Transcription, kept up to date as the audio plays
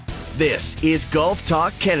This is Golf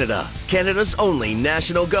Talk Canada, Canada's only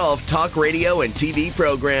national golf talk radio and TV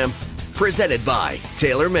program. Presented by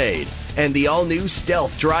TaylorMade and the all-new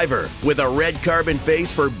Stealth Driver with a red carbon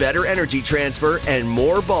face for better energy transfer and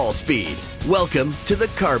more ball speed. Welcome to the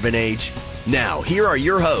Carbon Age. Now, here are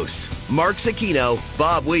your hosts, Mark Zecchino,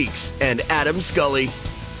 Bob Weeks, and Adam Scully.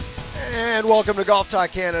 And welcome to Golf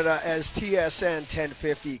Talk Canada as TSN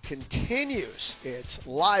 1050 continues. It's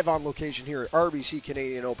live on location here at RBC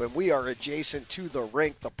Canadian Open. We are adjacent to the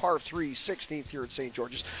rink, the par 3 16th here at St.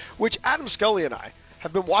 George's, which Adam Scully and I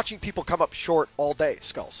have been watching people come up short all day,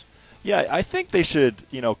 Skulls. Yeah, I think they should,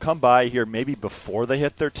 come by here maybe before they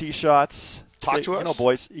hit their tee shots. Talk to us.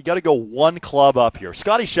 Boys, you got to go one club up here.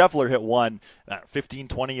 Scotty Scheffler hit one 15,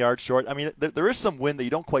 20 yards short. I mean, there is some wind that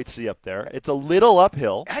you don't quite see up there. It's a little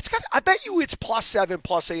uphill. I bet you it's +7,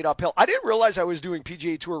 +8 uphill. I didn't realize I was doing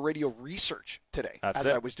PGA Tour radio research today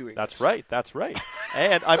I was doing That's this. right. That's right.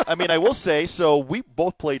 And, I will say, so we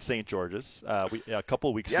both played St. George's a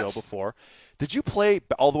couple of weeks ago before. Did you play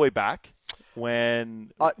all the way back?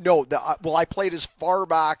 When no, I played as far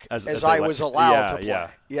back as I was allowed to play. Yeah,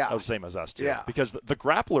 that was the same as us too. Yeah. Because the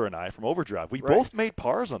grappler and I from Overdrive, we both made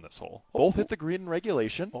pars on this hole. Both hit the green in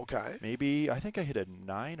regulation. Okay. Maybe I think I hit a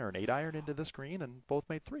 9 or an 8 iron into this green, and both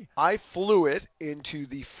made 3. I flew it into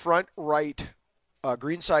the front right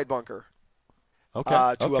greenside bunker.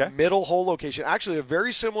 To a middle hole location. Actually, a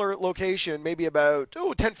very similar location, maybe about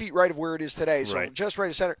 10 feet right of where it is today. So just right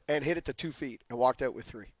in center, and hit it to 2 feet and walked out with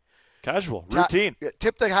 3. Casual, routine.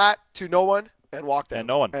 Tip the hat to no one and walked out. And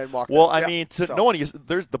no one. And walked well, out. I mean, no one.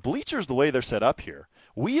 There's the bleachers, the way they're set up here.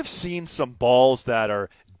 We have seen some balls that are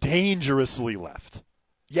dangerously left.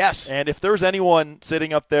 Yes. And if there's anyone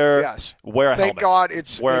sitting up there, wear a helmet. Thank God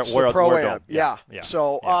it's the Pro-Am. Yeah.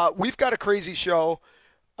 So we've got a crazy show.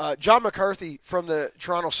 John McCarthy from the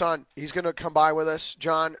Toronto Sun, he's going to come by with us.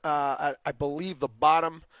 John, I believe the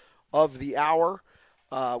bottom of the hour.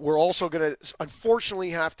 We're also going to, unfortunately,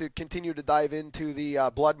 have to continue to dive into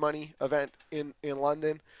the Blood Money event in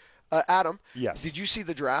London. Adam, did you see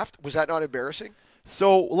the draft? Was that not embarrassing?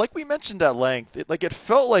 So, like we mentioned at length, it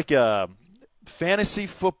felt like a fantasy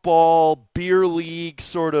football beer league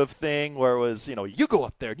sort of thing where it was, you go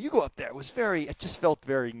up there and you go up there. It just felt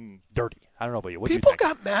very dirty. I don't know about you. What do you think?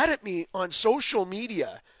 People got mad at me on social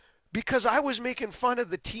media because I was making fun of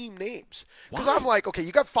the team names. Because I'm like, okay,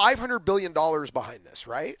 you got $500 billion behind this,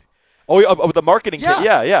 right? Oh, the marketing kit.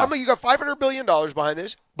 Yeah. I'm like, you got $500 billion behind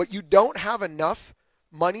this, but you don't have enough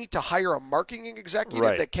money to hire a marketing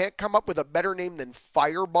executive that can't come up with a better name than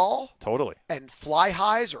Fireball. Totally. And Fly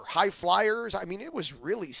Highs or High Flyers. I mean, it was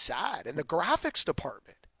really sad. And the graphics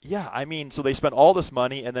department. Yeah, I mean, so they spent all this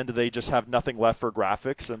money, and then do they just have nothing left for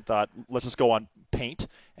graphics and thought, let's just go on paint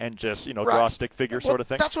and just, draw a stick figure sort of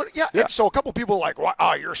thing? That's what, And so a couple people are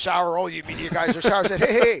like, you're sour. Oh, you media guys are sour. I said,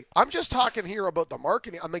 hey, I'm just talking here about the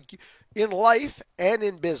marketing. I'm like, in life and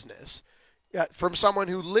in business, from someone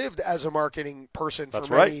who lived as a marketing person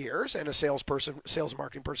for many years and a sales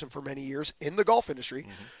marketing person for many years in the golf industry,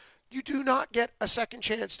 you do not get a second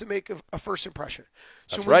chance to make a first impression.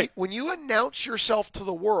 So when you announce yourself to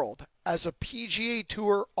the world as a PGA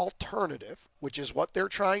Tour alternative, which is what they're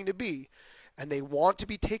trying to be, and they want to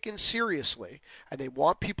be taken seriously, and they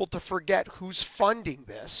want people to forget who's funding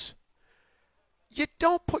this, you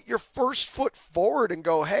don't put your first foot forward and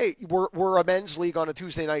go, hey, we're a men's league on a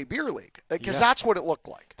Tuesday night beer league. Because that's what it looked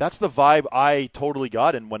like. That's the vibe I totally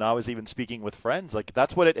got. And when I was even speaking with friends,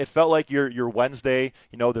 that's what it felt like your Wednesday.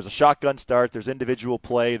 There's a shotgun start, there's individual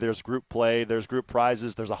play, there's group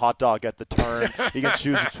prizes, there's a hot dog at the turn. You can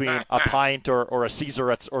choose between a pint or a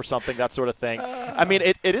Caesar or something, that sort of thing. I mean,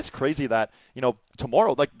 it is crazy that,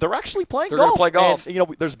 tomorrow, they're actually playing golf. They're going to play golf.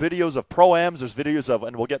 And, there's videos of Pro-Ams, there's videos of,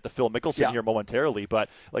 and we'll get to Phil Mickelson here momentarily. But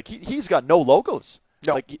he's got no logos.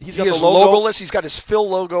 No, he's got the logoless. He's got his Phil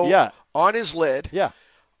logo on his lid. Yeah,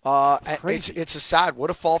 it's a sad. What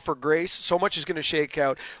a fall for grace. So much is going to shake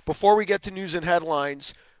out. Before we get to news and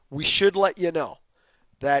headlines, we should let you know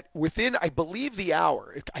that within, I believe, the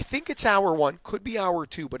hour. I think it's hour 1, could be hour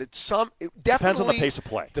 2, but it definitely depends on the pace of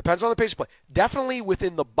play. Depends on the pace of play. Definitely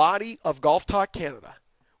within the body of Golf Talk Canada,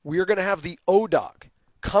 we are going to have the O-Dog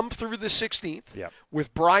come through the 16th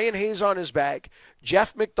with Brian Hayes on his back.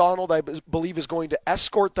 Jeff McDonald, I believe, is going to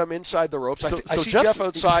escort them inside the ropes. I see Jeff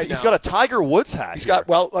outside He's got a Tiger Woods hat.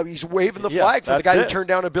 He's waving the flag for the guy who turned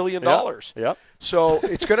down $1 billion. Yep. So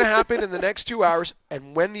it's going to happen in the next 2 hours,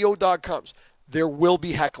 and when the O-Dog comes, there will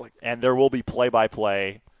be heckling. And there will be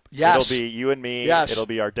play-by-play. Yes. It'll be you and me. Yes. It'll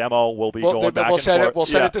be our demo. We'll be going back we'll and send forth. We'll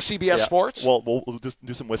send it to CBS Sports. We'll just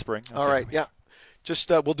do some whispering. All right, Just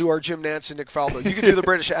we'll do our Jim Nance and Nick Faldo. You can do the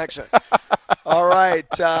British accent. All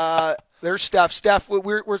right. There's Steph. Steph,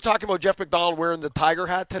 we're talking about Jeff McDonald wearing the Tiger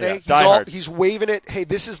hat today. Yeah, He's waving it. Hey,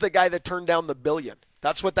 this is the guy that turned down the $1 billion.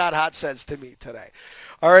 That's what that hat says to me today.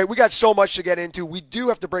 All right, we got so much to get into. We do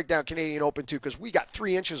have to break down Canadian Open, too, because we got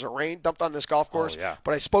 3 inches of rain dumped on this golf course. Oh, yeah.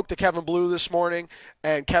 But I spoke to Kevin Blue this morning,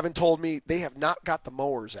 and Kevin told me they have not got the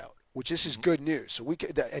mowers out, which this is good news. So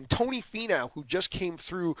and Tony Finau, who just came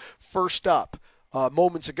through first up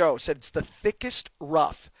moments ago, said it's the thickest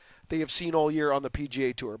rough they have seen all year on the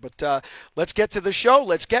PGA Tour. But let's get to the show.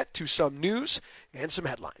 Let's get to some news and some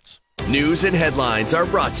headlines. News and headlines are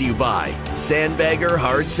brought to you by Sandbagger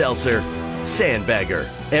Hard Seltzer. Sandbagger.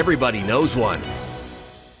 Everybody knows one.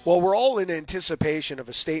 Well, we're all in anticipation of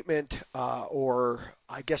a statement or,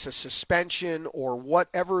 I guess, a suspension or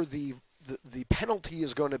whatever the penalty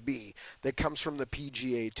is going to be that comes from the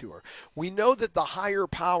PGA Tour. We know that the higher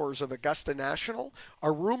powers of Augusta National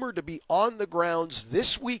are rumored to be on the grounds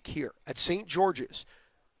this week here at St. George's.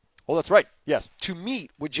 Oh, that's right. Yes. To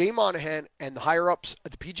meet with Jay Monahan and the higher-ups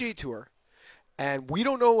at the PGA Tour. And we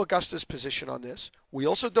don't know Augusta's position on this. We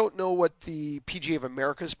also don't know what the PGA of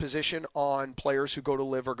America's position on players who go to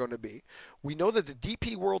LIV are going to be. We know that the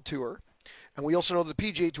DP World Tour, and we also know the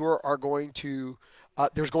PGA Tour are going to,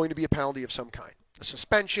 there's going to be a penalty of some kind. A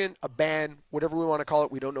suspension, a ban, whatever we want to call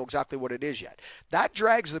it. We don't know exactly what it is yet. That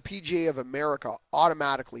drags the PGA of America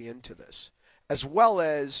automatically into this, as well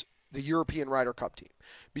as the European Ryder Cup team.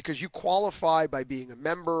 Because you qualify by being a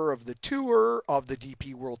member of the tour, of the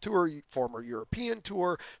DP World Tour, former European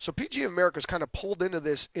Tour. So PGA of America is kind of pulled into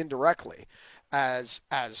this indirectly as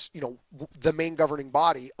you know, the main governing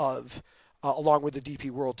body of, along with the DP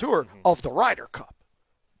World Tour, of the Ryder Cup.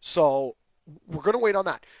 So we're going to wait on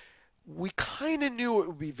that. We kind of knew it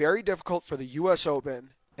would be very difficult for the U.S.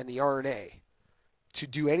 Open and the R&A to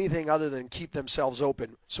do anything other than keep themselves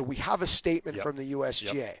open. So we have a statement from the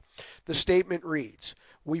USGA. Yep. The statement reads,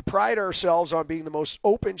 "We pride ourselves on being the most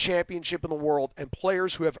open championship in the world and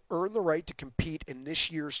players who have earned the right to compete in this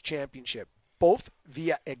year's championship, both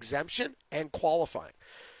via exemption and qualifying.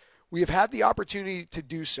 We have had the opportunity to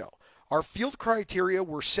do so. Our field criteria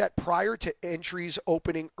were set prior to entries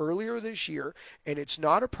opening earlier this year, and it's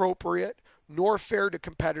not appropriate nor fair to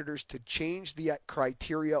competitors to change the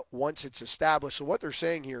criteria once it's established." So what they're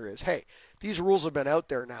saying here is, hey, these rules have been out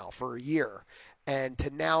there now for a year, and to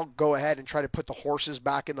now go ahead and try to put the horses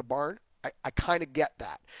back in the barn, I kind of get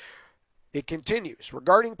that. It continues,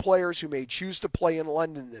 "Regarding players who may choose to play in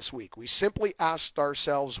London this week, we simply asked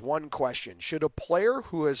ourselves one question. Should a player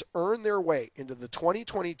who has earned their way into the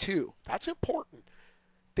 2022, that's important.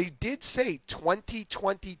 They did say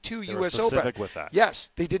 2022 U.S. Open. With that.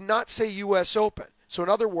 Yes, they did not say U.S. Open. So in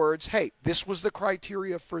other words, hey, this was the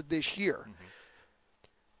criteria for this year.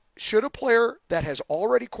 Should a player that has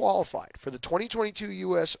already qualified for the 2022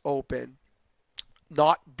 U.S. Open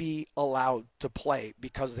not be allowed to play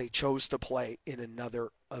because they chose to play in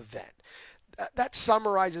another event?" That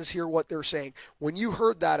summarizes here what they're saying. When you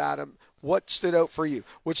heard that, Adam, what stood out for you?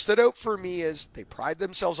 What stood out for me is they pride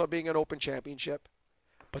themselves on being an open championship,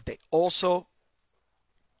 but they also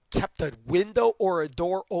kept a window or a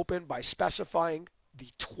door open by specifying the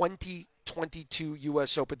 2022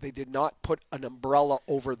 U.S. Open. They did not put an umbrella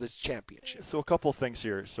over the championship. So a couple of things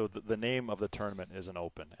here. So the name of the tournament is an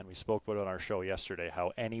Open, and we spoke about it on our show yesterday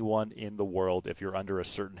how anyone in the world, if you're under a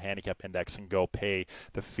certain handicap index, can go pay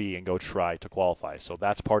the fee and go try to qualify. So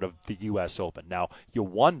that's part of the U.S. Open. Now, you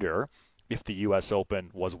wonder if the U.S. Open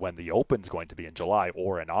was when the Open's going to be in July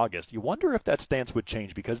or in August. You wonder if that stance would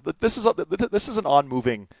change because this is an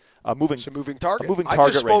moving target. I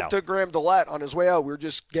just spoke to Graham Dillette on his way out. We were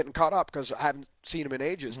just getting caught up because I haven't seen him in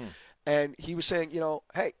ages. And he was saying,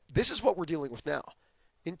 hey, this is what we're dealing with now.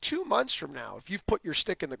 In 2 months from now, if you've put your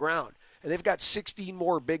stick in the ground and they've got 16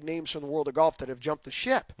 more big names from the world of golf that have jumped the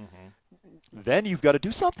ship, then you've got to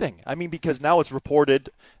do something. I mean, because now it's reported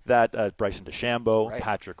that Bryson DeChambeau,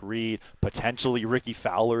 Patrick Reed, potentially Ricky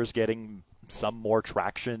Fowler is getting some more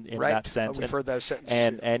traction in that sense. We've heard those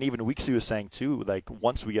sentences. And even Weeksy was saying too, like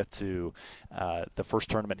once we get to the first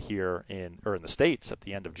tournament here in the States at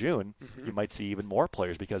the end of June, you might see even more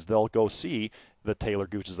players because they'll go see the Taylor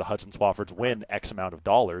Gooches, the Hudson Swaffords win X amount of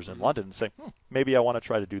dollars in London and say, maybe I want to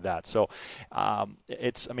try to do that. So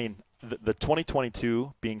the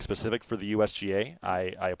 2022 being specific for the USGA,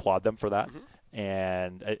 I applaud them for that.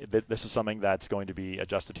 And this is something that's going to be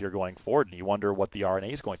adjusted here going forward. And you wonder what the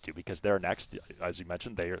RNA is going to do, because they're next, as you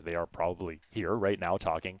mentioned, they are probably here right now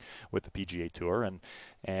talking with the PGA Tour,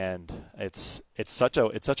 and it's such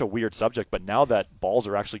a weird subject. But now that balls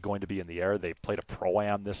are actually going to be in the air, they played a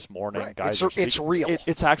pro-am this morning. Right. Guys, it's real.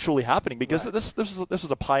 It's actually happening, because Right. this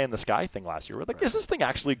was a pie in the sky thing last year. We're like, is this thing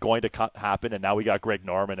actually going to happen? And now we got Greg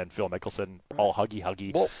Norman and Phil Mickelson all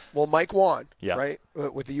huggy. Well, Mike Wan, Yeah. right,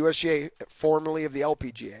 with the USGA, formerly of the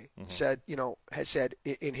LPGA, has said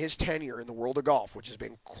in his tenure in the world of golf, which has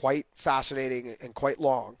been quite fascinating and quite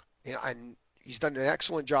long, and he's done an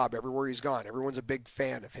excellent job everywhere he's gone. Everyone's a big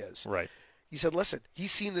fan of his. Right. He said, listen,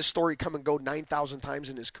 he's seen this story come and go 9,000 times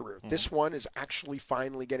in his career. This one is actually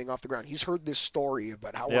finally getting off the ground. He's heard this story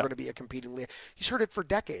about how we're going to be a competing league. He's heard it for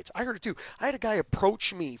decades. I heard it too. I had a guy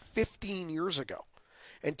approach me 15 years ago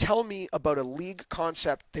and tell me about a league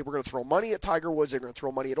concept. They were going to throw money at Tiger Woods. They were going to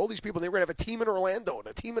throw money at all these people. They were going to have a team in Orlando and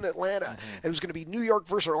a team in Atlanta. And it was going to be New York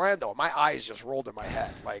versus Orlando. My eyes just rolled in my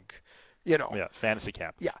head. Yeah, fantasy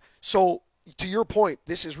camp. Yeah. So to your point,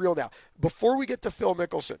 this is real now. Before we get to Phil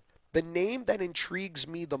Mickelson, the name that intrigues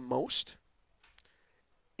me the most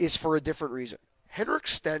is for a different reason. Henrik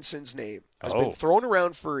Stenson's name has been thrown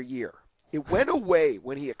around for a year. It went away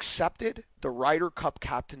when he accepted the Ryder Cup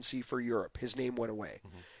captaincy for Europe. His name went away.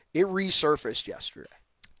 It resurfaced yesterday.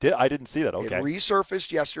 I didn't see that. Okay. It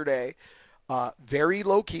resurfaced yesterday. Very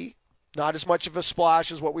low-key. Not as much of a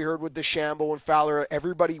splash as what we heard with DeChambeau and Fowler.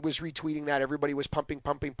 Everybody was retweeting that. Everybody was pumping.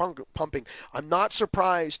 I'm not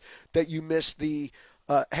surprised that you missed the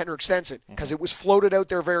Henrik Stenson, because it was floated out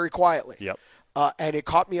there very quietly. Yep. And it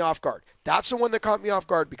caught me off guard. That's the one that caught me off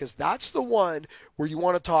guard, because that's the one where you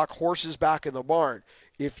want to talk horses back in the barn.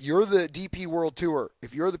 If you're the DP World Tour,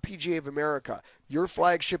 if you're the PGA of America, your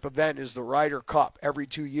flagship event is the Ryder Cup every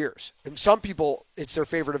 2 years. And some people, it's their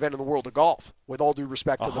favorite event in the world of golf, with all due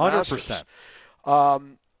respect to the 100%.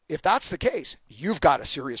 Masters. If that's the case, you've got a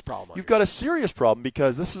serious problem. You've got a serious problem,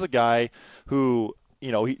 because this is a guy who,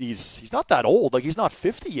 he's not that old. Like, he's not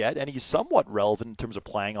 50 yet, and he's somewhat relevant in terms of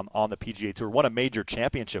playing on the PGA Tour. Won a major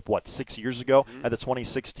championship, 6 years ago at the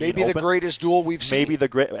 2016 Maybe Open. the greatest duel we've seen. Maybe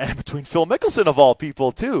and between Phil Mickelson of all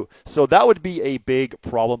people too. So that would be a big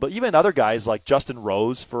problem. But even other guys like Justin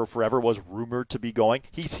Rose for forever was rumored to be going.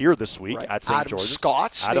 He's here this week at St. George's.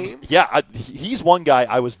 Scott's name? Yeah, he's one guy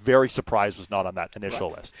I was very surprised was not on that initial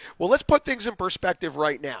list. Well, let's put things in perspective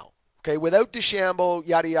right now. Okay, without DeChambeau,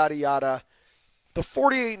 yada, yada, yada, the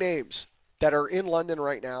 48 names that are in London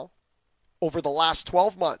right now over the last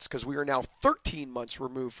 12 months, because we are now 13 months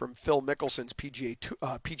removed from Phil Mickelson's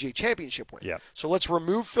PGA Championship win. Yeah. So let's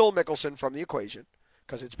remove Phil Mickelson from the equation,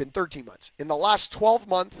 because it's been 13 months. In the last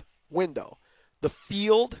 12-month window, the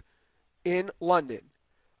field in London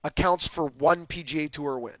accounts for one PGA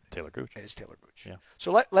Tour win. Taylor Gooch. And it's Taylor Gooch. Yeah.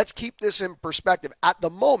 So let's keep this in perspective. At the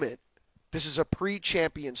moment, this is a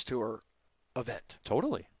pre-Champions Tour event.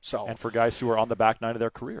 Totally. So, and for guys who are on the back nine of their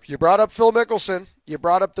careers. You brought up Phil Mickelson. You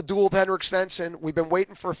brought up the duel with Henrik Stenson. We've been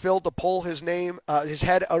waiting for Phil to pull his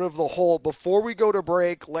head out of the hole. Before we go to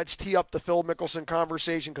break, let's tee up the Phil Mickelson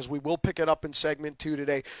conversation, because we will pick it up in segment 2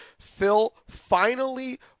 today. Phil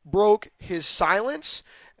finally broke his silence,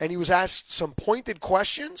 and he was asked some pointed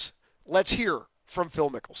questions. Let's hear from Phil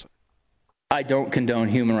Mickelson. I don't condone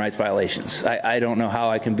human rights violations. I don't know how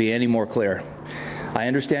I can be any more clear. I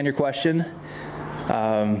understand your question.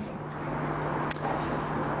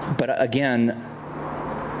 But again,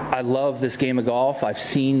 I love this game of golf. I've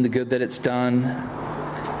seen the good that it's done,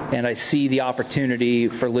 and I see the opportunity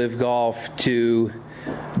for LIV Golf to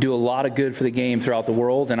do a lot of good for the game throughout the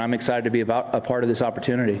world, and I'm excited to be a part of this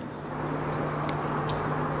opportunity.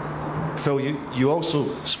 Phil, you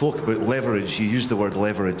also spoke about leverage. You used the word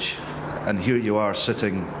leverage, and here you are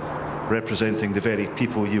sitting representing the very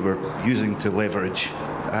people you were using to leverage.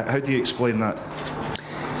 How do you explain that?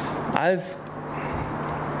 I've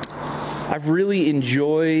really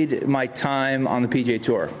enjoyed my time on the PGA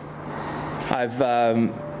Tour.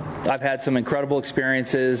 I've had some incredible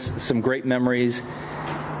experiences, some great memories,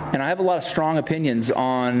 and I have a lot of strong opinions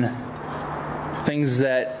on things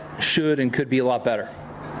that should and could be a lot better.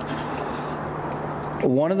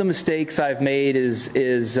 One of the mistakes I've made is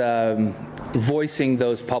voicing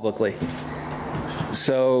those publicly.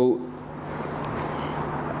 So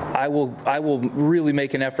I will really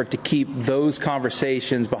make an effort to keep those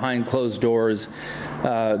conversations behind closed doors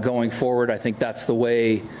going forward. I think that's the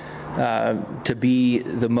way to be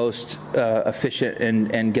the most efficient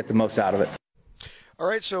and get the most out of it. All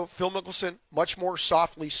right, so Phil Mickelson, much more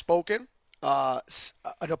softly spoken, an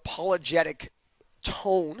apologetic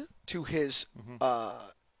tone to his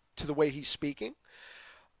to the way he's speaking,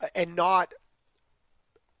 and not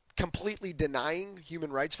completely denying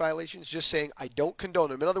human rights violations, just saying I don't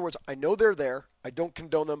condone them. In other words, I know they're there. I don't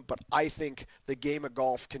condone them, but I think the game of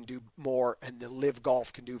golf can do more and the live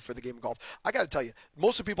golf can do for the game of golf. I got to tell you,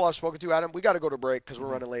 most of the people I've spoken to, Adam, we got to go to break because we're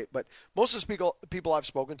running late, but most of the people I've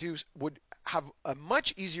spoken to would have a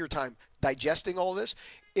much easier time digesting all this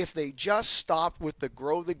if they just stopped with the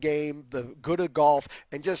grow the game, the good of golf,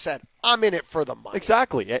 and just said, I'm in it for the money.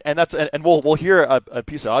 Exactly. And we'll hear a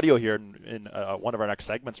piece of audio here in one of our next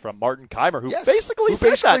segments from Martin Keimer, who basically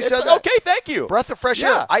said that. Okay, thank you. Breath of fresh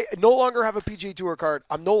air. I no longer have a PGA Tour card.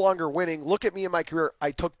 I'm no longer winning. Look at me in my career.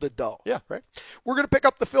 I took the dough. Yeah. Right? We're going to pick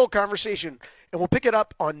up the Phil conversation, and we'll pick it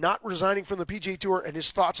up on not resigning from the PGA Tour and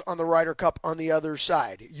his thoughts on the Ryder Cup on the other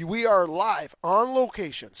side. We are live on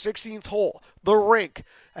location, 16th hole, the rink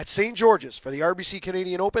at St. George's for the RBC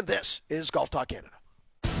Canadian Open. This is Golf Talk Canada.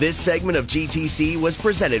 This segment of GTC was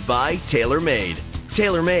presented by TaylorMade.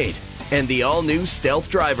 TaylorMade and the all-new Stealth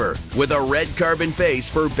Driver with a red carbon face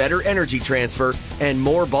for better energy transfer and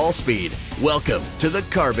more ball speed. Welcome to the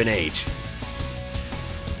Carbon Age.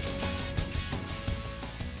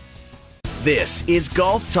 This is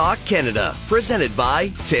Golf Talk Canada, presented by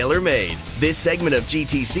TaylorMade. This segment of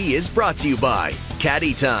GTC is brought to you by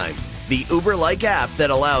Caddy Time, the Uber-like app that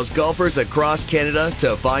allows golfers across Canada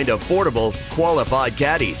to find affordable, qualified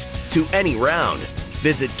caddies to any round.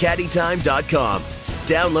 Visit caddytime.com.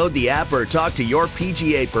 Download the app or talk to your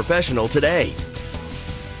PGA professional today.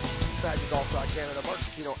 Back to Golf Talk Canada. Mark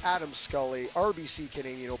Zecchino, Adam Scully, RBC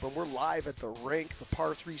Canadian Open. We're live at the rink, the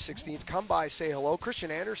par 3 16th. Come by, say hello.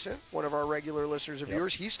 Christian Anderson, one of our regular listeners and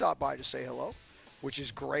viewers, he stopped by to say hello, which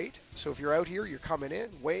is great. So if you're out here, you're coming in,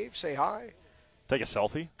 wave, say hi. Take a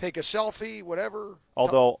selfie. Take a selfie, whatever.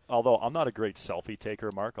 Although I'm not a great selfie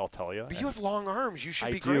taker, Mark, I'll tell you. But you have long arms. You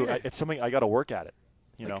should be great. great. It's something I got to work at it.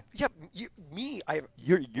 You know. Yeah,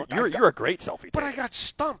 You're a great selfie taker. But I got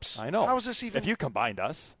stumps. I know. How is this even? If you combined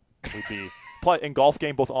us, we'd be in golf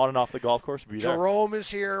game, both on and off the golf course. We'd be Jerome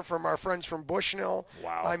is here from our friends from Bushnell.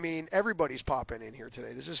 Wow. I mean, everybody's popping in here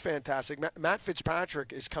today. This is fantastic. Matt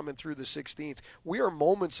Fitzpatrick is coming through the 16th. We are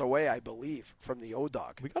moments away, I believe, from the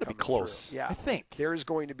O-Dog. We got to be close. Through. Yeah, I think there is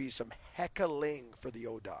going to be some heckling for the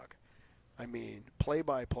O-Dog. I mean,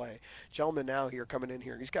 play-by-play. Gentleman now here coming in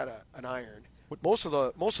here. He's got an iron. Most of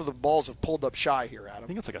the balls have pulled up shy here, Adam. I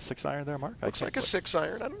think it's like a 6-iron there, Mark. Looks like a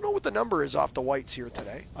 6-iron. I don't know what the number is off the whites here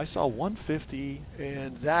today. I saw 150.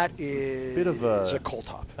 And that is a cold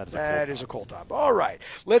top. That is a cold top. All right.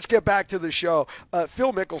 Let's get back to the show.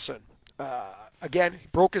 Phil Mickelson, again,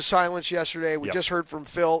 broke his silence yesterday. We just heard from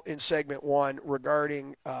Phil in segment 1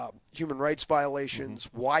 regarding human rights violations,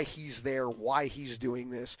 why he's there, why he's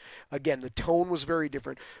doing this. Again, the tone was very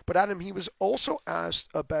different. But, Adam, he was also asked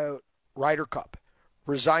about Ryder Cup,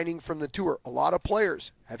 resigning from the tour. A lot of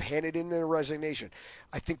players have handed in their resignation.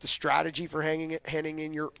 I think the strategy for handing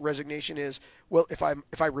in your resignation is, well, if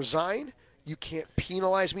I resign, you can't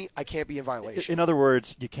penalize me. I can't be in violation. In other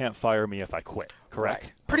words, you can't fire me if I quit, correct?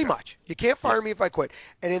 Right. Pretty much. You can't fire me if I quit.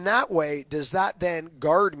 And in that way, does that then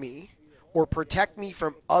guard me or protect me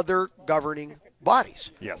from other governing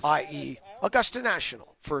bodies, i.e. Augusta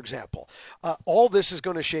National, for example? All this is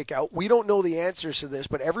going to shake out. We don't know the answers to this,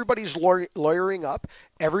 but everybody's lawyering up.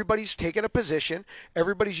 Everybody's taking a position.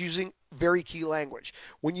 Everybody's using very key language.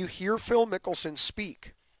 When you hear Phil Mickelson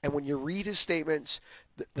speak and when you read his statements,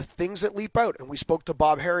 the things that leap out, and we spoke to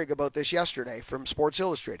Bob Herrig about this yesterday from Sports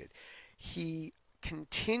Illustrated, he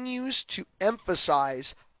continues to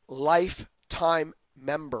emphasize lifetime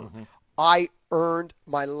member. I earned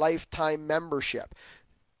my lifetime membership.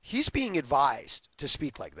 He's being advised to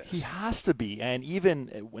speak like this. He has to be. And even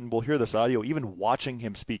when we'll hear this audio, even watching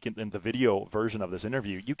him speak in the video version of this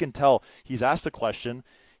interview, you can tell he's asked a question.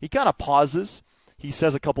 He kind of pauses. He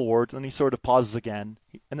says a couple words, and then he sort of pauses again.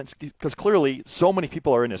 And it's because clearly so many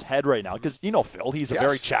people are in his head right now. Because, you know, Phil, he's a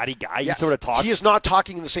very chatty guy. He sort of talks. He is not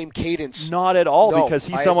talking in the same cadence. Not at all, because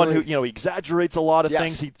he's someone who, he exaggerates a lot of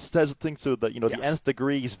things. He says things to the, the nth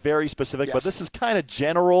degree. He's very specific. But this is kind of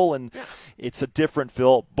general, and it's a different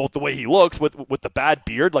Phil, both the way he looks with the bad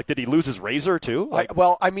beard. Like, did he lose his razor, too?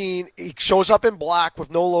 He shows up in black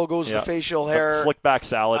with no logos, the facial hair. Slick back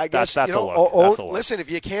salad. I guess, that's a look. That's a look. Listen,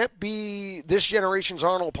 if you can't be this generation's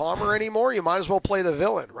Arnold Palmer anymore, you might as well play the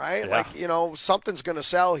villain, right? Yeah. Something's going to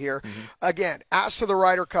sell here. Again, asked to the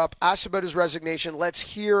Ryder Cup, asked about his resignation. Let's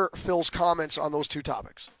hear Phil's comments on those two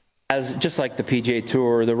topics. Just like the PGA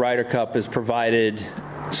Tour, the Ryder Cup has provided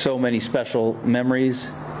so many special memories,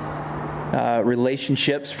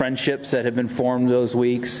 relationships, friendships that have been formed those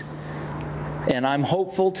weeks. And I'm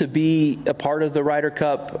hopeful to be a part of the Ryder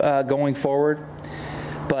Cup going forward.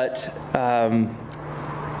 But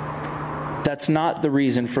that That's not the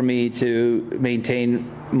reason for me to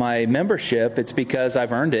maintain my membership. It's because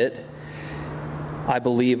I've earned it. I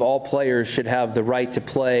believe all players should have the right to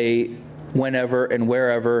play whenever and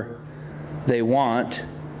wherever they want,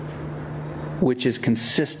 which is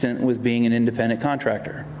consistent with being an independent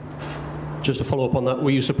contractor. Just to follow up on that, were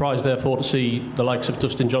you surprised, therefore, to see the likes of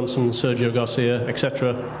Dustin Johnson, Sergio Garcia,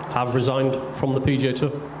 etc., have resigned from the PGA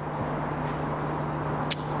Tour?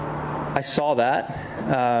 I saw that,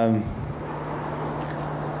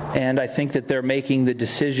 and I think that they're making the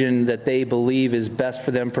decision that they believe is best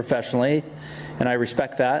for them professionally, and I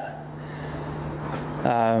respect that.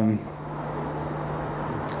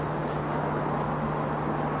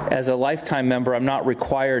 As a lifetime member, I'm not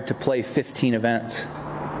required to play 15 events.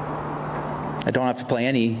 I don't have to play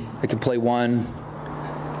any. I can play one,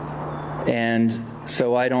 and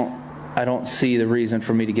so I don't see the reason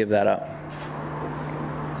for me to give that up.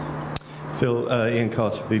 Phil, Ian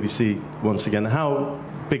Carter, BBC, once again. How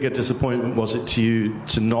big a disappointment was it to you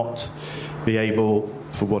to not be able,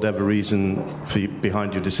 for whatever reason,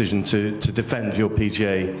 behind your decision to defend your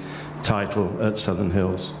PGA title at Southern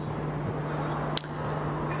Hills?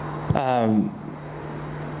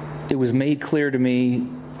 It was made clear to me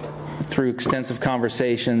through extensive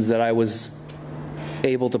conversations that I was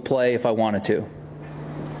able to play if I wanted to.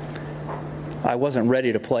 I wasn't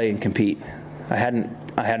ready to play and compete. I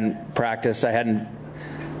hadn't practiced.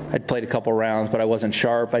 I'd played a couple rounds, but I wasn't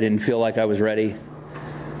sharp. I didn't feel like I was ready.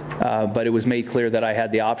 But it was made clear that I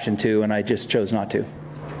had the option to, and I just chose not to.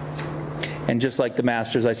 And just like the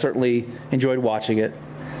Masters, I certainly enjoyed watching it.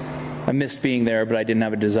 I missed being there, but I didn't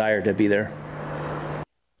have a desire to be there.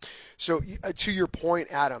 So to your point,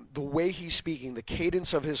 Adam, the way he's speaking, the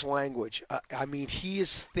cadence of his language, I mean, he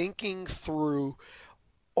is thinking through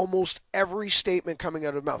almost every statement coming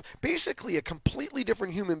out of his mouth. Basically, a completely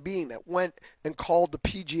different human being that went and called the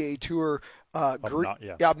PGA Tour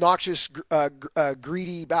obnoxious,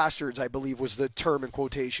 greedy bastards, I believe was the term in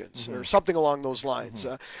quotations, or something along those lines.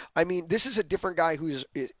 I mean, this is a different guy who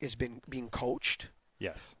is being coached.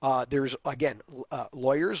 Yes. There's, again,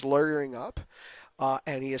 lawyers lawyering up.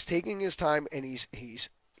 And he is taking his time, and he's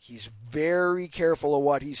very careful of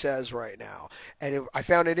what he says right now. And I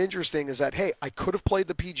found it interesting is that, hey, I could have played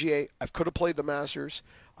the PGA. I could have played the Masters.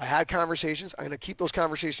 I had conversations. I'm going to keep those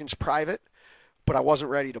conversations private, but I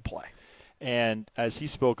wasn't ready to play. And as he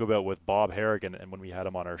spoke about with Bob Harrigan, and when we had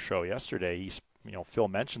him on our show yesterday, Phil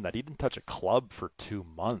mentioned that he didn't touch a club for 2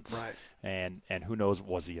 months. Right. And who knows,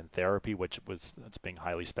 was he in therapy, it's being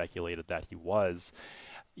highly speculated that he was.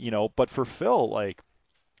 But for Phil,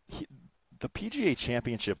 the PGA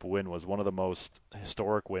Championship win was one of the most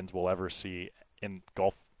historic wins we'll ever see in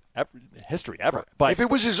golf history ever. Right. But if it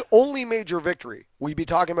was his only major victory, we'd be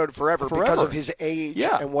talking about it forever. Because of his age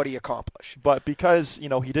and what he accomplished. But because,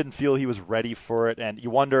 he didn't feel he was ready for it, and you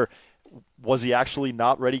wonder, was he actually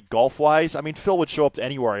not ready golf-wise? I mean, Phil would show up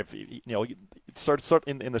anywhere if start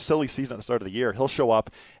in the silly season at the start of the year. He'll show up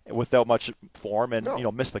without much form and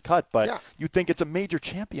miss the cut. But you'd think it's a major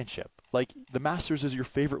championship. Like, the Masters is your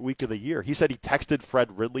favorite week of the year. He said he texted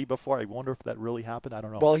Fred Ridley before. I wonder if that really happened. I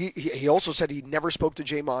don't know. Well, he also said he never spoke to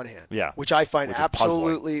Jay Monahan. Yeah, which I find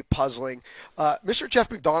absolutely puzzling. Mr. Jeff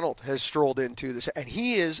McDonald has strolled into this, and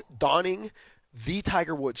he is donning the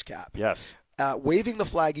Tiger Woods cap. Yes. Waving the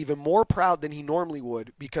flag even more proud than he normally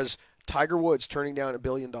would, because Tiger Woods turning down $1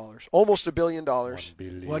 billion, almost $1 billion,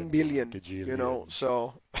 $1 billion,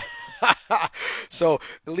 so so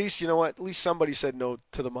at least, at least somebody said no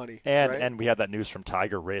to the money. And we had that news from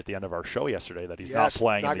Tiger right at the end of our show yesterday that he's not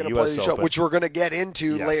playing in the U.S. Open. Which we're going to get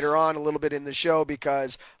into later on a little bit in the show,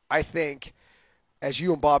 because I think, as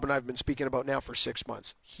you and Bob and I have been speaking about now for 6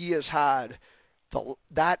 months, he has had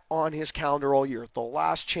that on his calendar all year, the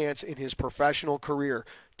last chance in his professional career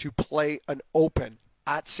to play an Open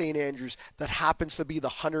at St. Andrews that happens to be the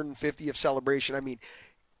 150th celebration. I mean,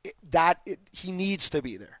 he needs to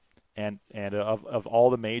be there. And of all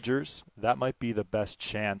the majors, that might be the best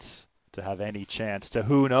chance to have any chance to,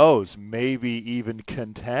 who knows, maybe even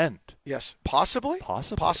contend. Yes, possibly.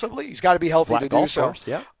 Possibly. He's got to be healthy to do so. Course,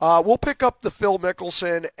 yeah. We'll pick up the Phil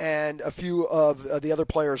Mickelson and a few of the other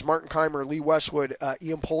players, Martin Keimer, Lee Westwood,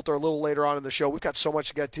 Ian Poulter, a little later on in the show. We've got so much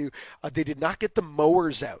to get to. They did not get the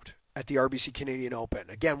mowers out at the RBC Canadian Open.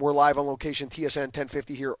 Again, we're live on location, TSN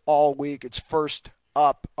 1050 here all week. It's first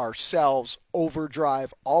up ourselves,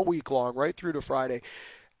 Overdrive, all week long, right through to Friday.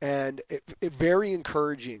 And it very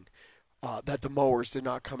encouraging that the mowers did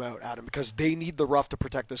not come out, Adam, because they need the rough to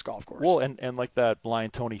protect this golf course. Well, and like that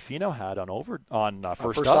line Tony Finau had on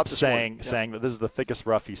First Up Up saying that this is the thickest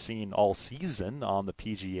rough he's seen all season on the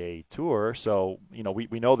PGA Tour. So,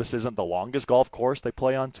 we know this isn't the longest golf course they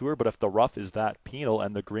play on tour, but if the rough is that penal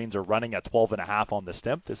and the greens are running at 12.5 on the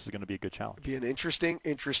stimp, this is going to be a good challenge. Be an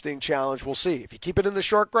interesting challenge. We'll see. If you keep it in the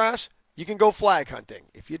short grass, you can go flag hunting.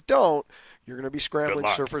 If you don't, you're going to be scrambling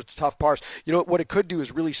surfers, tough pars. What it could do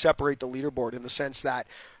is really separate the leaderboard in the sense that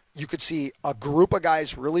you could see a group of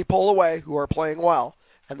guys really pull away who are playing well,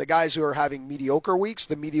 and the guys who are having mediocre weeks,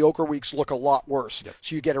 the mediocre weeks look a lot worse. Yep.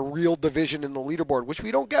 So you get a real division in the leaderboard, which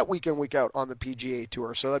we don't get week in, week out on the PGA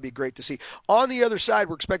Tour. So that'd be great to see. On the other side,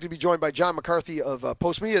 we're expected to be joined by John McCarthy of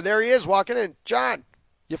Post Media. There he is walking in. John,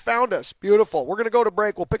 you found us. Beautiful. We're going to go to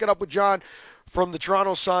break. We'll pick it up with John from the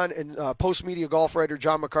Toronto Sun and Post Media golf writer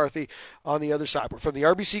John McCarthy on the other side. We're from the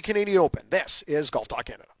RBC Canadian Open. This is Golf Talk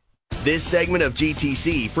Canada. This segment of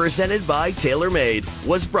GTC, presented by TaylorMade,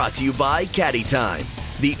 was brought to you by Caddy Time,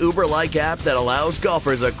 the Uber-like app that allows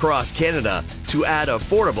golfers across Canada to add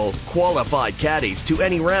affordable, qualified caddies to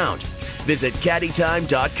any round. Visit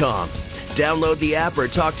caddytime.com. Download the app or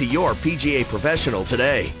talk to your PGA professional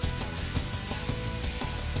today.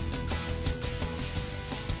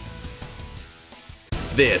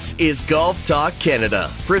 This is Golf Talk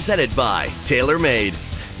Canada, presented by TaylorMade.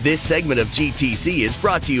 This segment of GTC is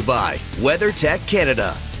brought to you by WeatherTech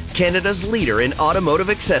Canada, Canada's leader in automotive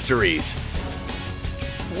accessories.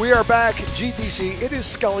 We are back, GTC. It is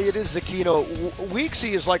Scully. It is Zucchino.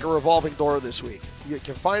 Weeksy is like a revolving door this week. You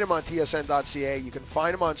can find him on tsn.ca. You can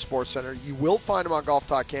find him on SportsCenter. You will find him on Golf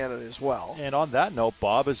Talk Canada as well. And on that note,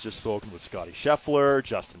 Bob has just spoken with Scotty Scheffler,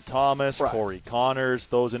 Justin Thomas, right. Corey Connors.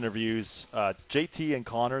 Those interviews, JT and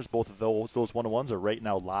Connors, both of those one-on-ones are right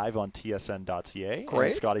now live on tsn.ca. Great.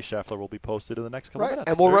 And Scotty Scheffler will be posted in the next couple minutes.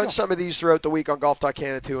 And we'll run some of these throughout the week on Golf Talk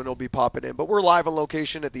Canada too, and it'll be popping in. But we're live on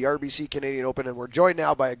location at the RBC Canadian Open, and we're joined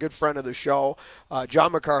now by a good friend of the show,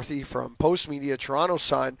 John McCarthy from Post Media, Toronto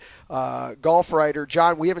Sun, golf writer.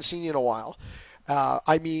 John, we haven't seen you in a while.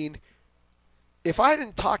 If I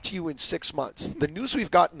hadn't talked to you in 6 months, the news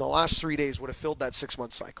we've got in the last 3 days would have filled that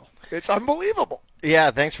 6-month cycle. It's unbelievable.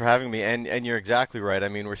 Yeah, thanks for having me. And you're exactly right. I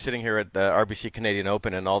mean, we're sitting here at the RBC Canadian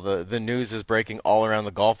Open, and all the news is breaking all around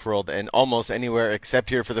the golf world and almost anywhere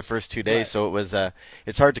except here for the first 2 days. Right. So it was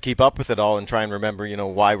it's hard to keep up with it all and try and remember,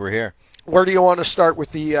 why we're here. Where do you want to start,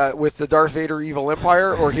 with the Darth Vader Evil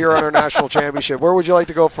Empire or here on our national championship? Where would you like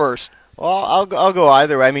to go first? Well, I'll go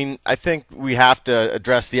either way. I mean, I think we have to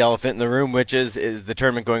address the elephant in the room, which is the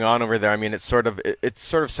tournament going on over there. I mean, it's sort of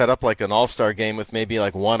set up like an all-star game with maybe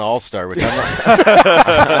like one all-star, which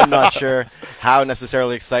I'm not sure how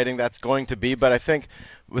necessarily exciting that's going to be. But I think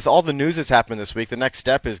with all the news that's happened this week, the next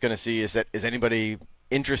step is going to see is anybody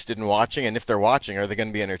interested in watching, and if they're watching, are they going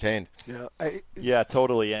to be entertained? Yeah,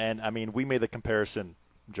 totally. And I mean, we made the comparison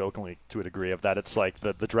jokingly to a degree of that. It's like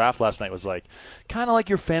the draft last night was like kind of like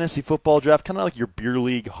your fantasy football draft, kind of like your beer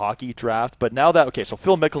league hockey draft. But now that, so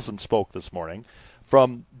Phil Mickelson spoke this morning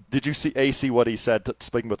did you see what he said,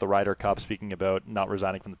 speaking about the Ryder Cup, speaking about not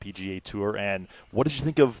resigning from the PGA Tour, and what did you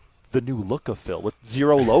think of the new look of Phil with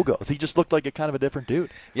zero logos? He just looked like a kind of a different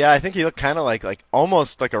dude. Yeah, I think he looked kind of like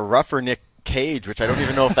almost like a rougher Nick Cage, which I don't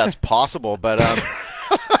even know if that's possible, but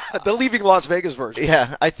the Leaving Las Vegas version.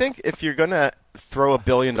 Yeah, I think if you're going to throw $1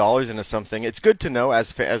 billion into something, it's good to know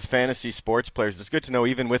as fantasy sports players, it's good to know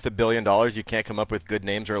even with $1 billion you can't come up with good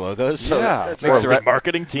names or logos. So it's makes the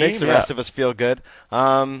marketing team. Makes the rest of us feel good.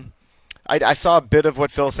 I saw a bit of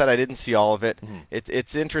what Phil said. I didn't see all of it. Mm-hmm.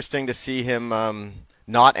 It's interesting to see him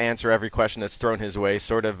not answer every question that's thrown his way,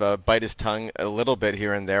 sort of bite his tongue a little bit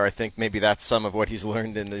here and there. I think maybe that's some of what he's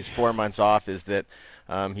learned in these 4 months off, is that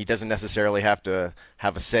he doesn't necessarily have to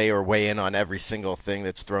have a say or weigh in on every single thing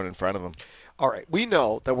that's thrown in front of him. All right, we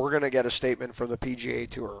know that we're going to get a statement from the PGA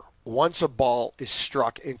Tour. Once a ball is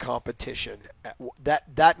struck in competition,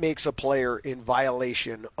 that makes a player in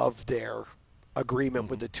violation of their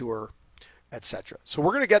agreement with the tour, etc. So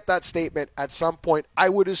we're going to get that statement at some point, I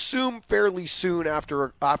would assume fairly soon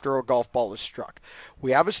after a golf ball is struck.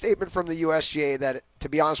 We have a statement from the USGA that, to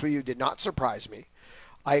be honest with you, did not surprise me.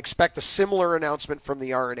 I expect a similar announcement from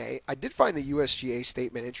the R&A. I did find the USGA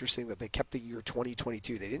statement interesting that they kept the year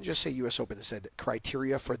 2022. They didn't just say U.S. Open. They said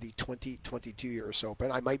criteria for the 2022 U.S.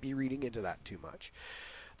 Open. I might be reading into that too much.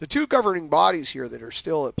 The two governing bodies here that are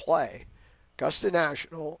still at play, Augusta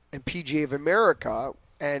National and PGA of America,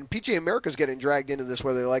 and PGA America is getting dragged into this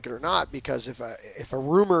whether they like it or not, because if a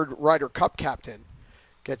rumored Ryder Cup captain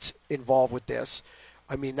gets involved with this,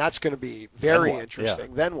 I mean, that's going to be very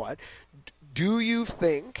interesting. Yeah. Then what? Do you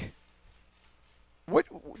think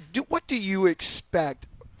What do you expect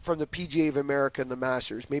from the PGA of America and the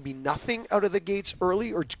Masters? Maybe nothing out of the gates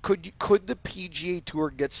early, or could the PGA Tour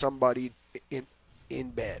get somebody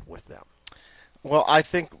in bed with them? Well, I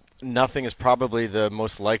think nothing is probably the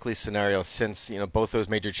most likely scenario since both those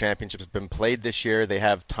major championships have been played this year. They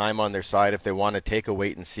have time on their side if they want to take a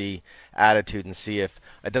wait-and-see attitude and see if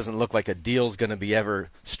it doesn't look like a deal's going to be ever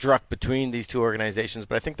struck between these two organizations.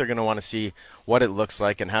 But I think they're going to want to see what it looks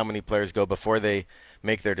like and how many players go before they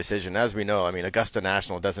make their decision. As we know, Augusta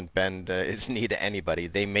National doesn't bend its knee to anybody.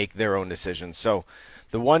 They make their own decisions. So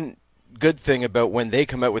the one good thing about when they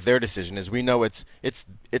come out with their decision is we know it's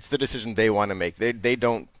the decision they want to make. They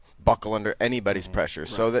don't buckle under anybody's pressure. Right.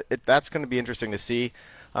 So that's going to be interesting to see.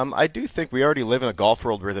 I do think we already live in a golf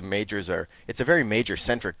world where the majors it's a very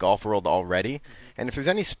major-centric golf world already. And if there's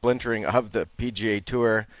any splintering of the PGA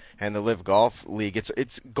Tour and the LIV Golf League,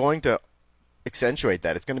 it's going to accentuate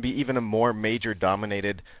that. It's going to be even a more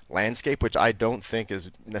major-dominated landscape, which I don't think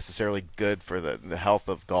is necessarily good for the health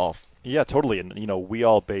of golf. Yeah, totally. And, we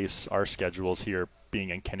all base our schedules here being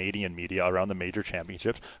in Canadian media around the major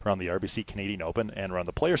championships, around the RBC Canadian Open, and around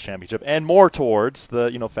the Players' Championship, and more towards the,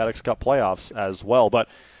 FedEx Cup playoffs as well. But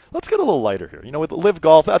let's get a little lighter here. With LIV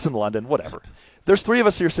Golf, that's in London, whatever. There's three of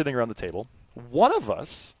us here sitting around the table. Only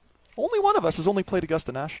one of us has only played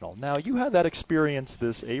Augusta National. Now, you had that experience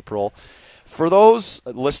this April. For those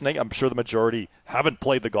listening, I'm sure the majority haven't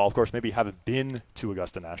played the golf course, maybe haven't been to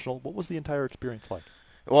Augusta National. What was the entire experience like?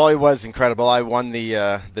 Well, it was incredible. I won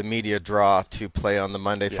the media draw to play on the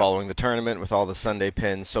Monday following the tournament with all the Sunday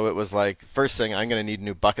pins. So it was like, first thing, I'm going to need a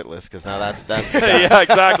new bucket list because now that's yeah,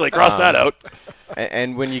 exactly. Cross that out.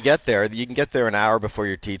 And when you get there, you can get there an hour before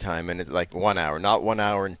your tee time, and it's like 1 hour, not 1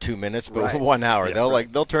 hour and 2 minutes, but right. 1 hour. Yeah,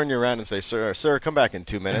 they'll turn you around and say, "Sir, come back in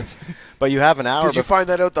 2 minutes." But you have an hour. Did you find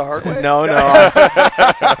that out the hard way? No.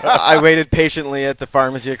 I waited patiently at the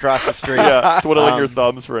pharmacy across the street. Yeah, twiddling your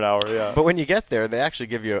thumbs for an hour. Yeah. But when you get there, they actually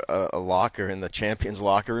give you a locker in the champions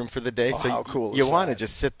locker room for the day. So how cool you is want to that?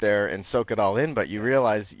 just sit there and soak it all in, but you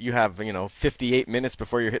realize you have 58 minutes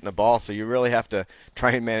before you're hitting a ball, so you really have to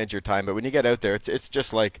try and manage your time. But when you get out there, it's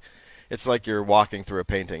just like you're walking through a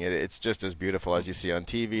painting. It's just as beautiful as you see on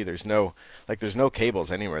TV. There's no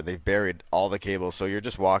cables anywhere. They've buried all the cables, so you're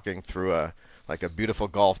just walking through a beautiful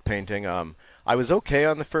golf painting. I was okay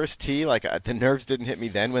on the first tee. The nerves didn't hit me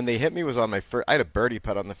then. When they hit me was on my first. I had a birdie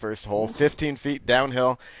putt on the first hole, 15 feet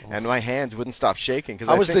downhill, and my hands wouldn't stop shaking.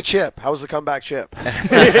 How was the chip? How was the comeback chip?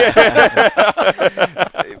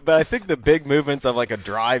 But I think the big movements of a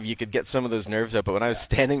drive, you could get some of those nerves up. But when I was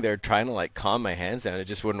standing there trying to calm my hands down, it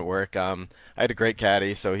just wouldn't work. I had a great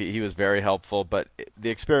caddy, so he was very helpful. But the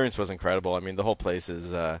experience was incredible. The whole place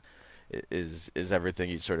is everything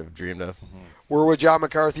you sort of dreamed of. Mm-hmm. We're with John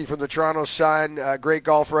McCarthy from the Toronto Sun, great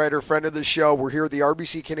golf writer, friend of the show. We're here at the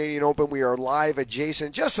RBC Canadian Open. We are live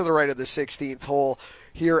adjacent, just to the right of the 16th hole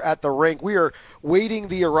here at the rink. We are waiting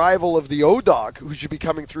the arrival of the O-Dog, who should be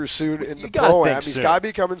coming through soon in the Pro-Am. He's got to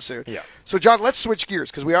be coming soon. Yeah. So, John, let's switch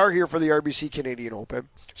gears because we are here for the RBC Canadian Open.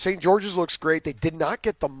 St. George's looks great. They did not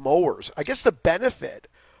get the mowers. I guess the benefit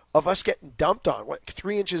of us getting dumped on,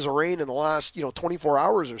 3 inches of rain in the last 24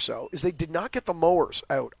 hours or so, is they did not get the mowers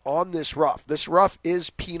out on this rough. This rough is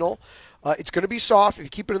penal. It's going to be soft. If you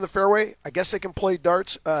keep it in the fairway, I guess they can play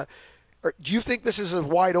darts. Do you think this is as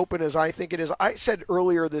wide open as I think it is? I said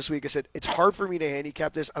earlier this week, I said, it's hard for me to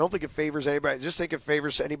handicap this. I don't think it favors anybody. I just think it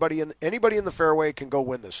favors anybody in the fairway can go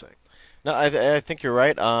win this thing. No, I think you're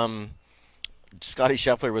right. Scotty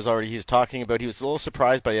Scheffler was talking about, he was a little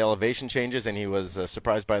surprised by the elevation changes, and he was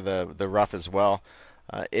surprised by the rough as well.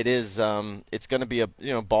 It's going to be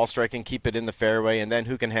a ball striking, keep it in the fairway, and then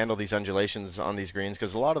who can handle these undulations on these greens?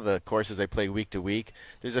 Because a lot of the courses they play week to week,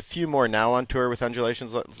 there's a few more now on tour with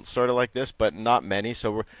undulations sort of like this, but not many.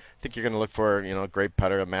 So I think you're going to look for a great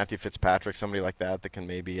putter, a Matthew Fitzpatrick, somebody like that can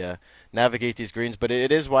maybe navigate these greens. But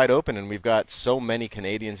it is wide open, and we've got so many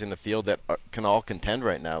Canadians in the field that can all contend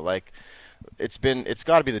right now. It's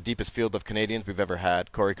got to be the deepest field of Canadians we've ever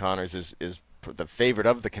had. Corey Connors is the favorite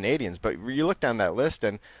of the Canadians, but you look down that list,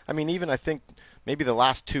 and even I think maybe the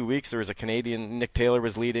last 2 weeks there was a Canadian. Nick Taylor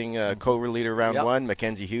was leading co-leader round one.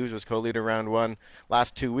 Mackenzie Hughes was co-leader round one.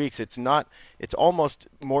 Last 2 weeks, it's almost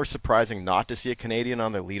more surprising not to see a Canadian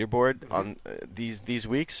on the leaderboard on these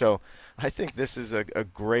weeks. So I think this is a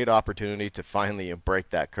great opportunity to finally break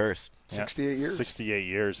that curse. 68 years. 68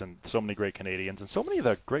 years, and so many great Canadians, and so many of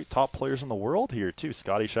the great top players in the world here, too.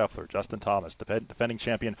 Scotty Scheffler, Justin Thomas, defending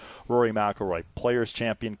champion Rory McIlroy, players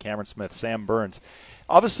champion Cameron Smith, Sam Burns.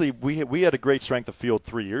 Obviously, we had a great strength of field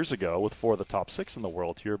 3 years ago with 4 of the top 6 in the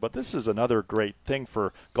world here, but this is another great thing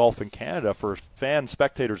for golf in Canada, for fans,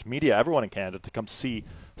 spectators, media, everyone in Canada to come see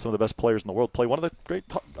some of the best players in the world play one of the great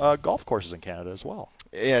golf courses in Canada as well.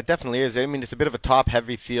 Yeah, it definitely is. I mean, it's a bit of a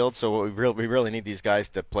top-heavy field, so we really need these guys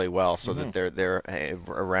to play well so that they're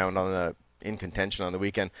around in contention on the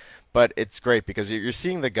weekend. But it's great because you're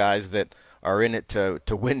seeing the guys that are in it to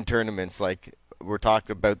win tournaments. Like we're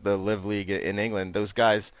talking about the Live League in England. Those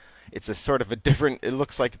guys, it's a sort of a different. It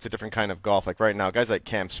looks like it's a different kind of golf. Like right now, guys like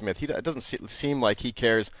Cam Smith, it doesn't seem like he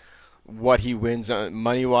cares what he wins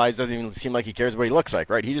money-wise. Doesn't even seem like he cares what he looks like,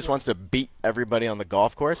 right? He just wants to beat everybody on the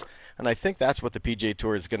golf course, and I think that's what the PGA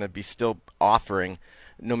Tour is going to be still offering,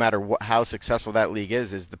 no matter how successful that league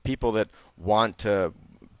is the people that want to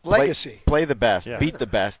play the best, beat the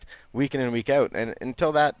best, week in and week out. And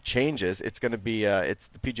until that changes, it's going to be the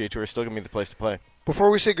PGA Tour is still going to be the place to play. Before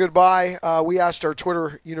we say goodbye, we asked our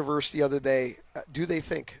Twitter universe the other day, do they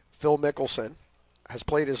think Phil Mickelson has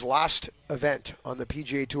played his last event on the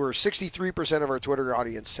PGA Tour? 63% of our Twitter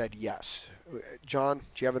audience said yes. John,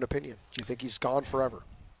 do you have an opinion? Do you think he's gone forever?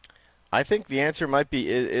 I think the answer might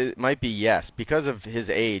be yes, because of his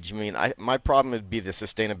age. I mean, my problem would be the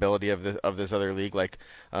sustainability of this other league. Like,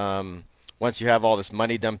 once you have all this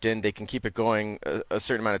money dumped in, they can keep it going a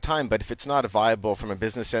certain amount of time. But if it's not viable from a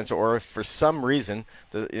business sense, or if for some reason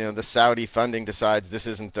the Saudi funding decides this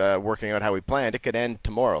isn't working out how we planned, it could end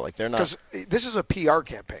tomorrow. Like they're not. Because this is a PR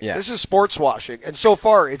campaign. Yeah. This is sports washing, and so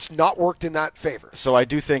far it's not worked in that favor. So I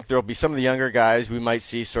do think there'll be some of the younger guys we might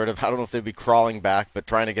see sort of, I don't know if they'll be crawling back, but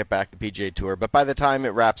trying to get back to the PGA Tour. But by the time it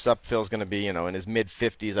wraps up, Phil's going to be in his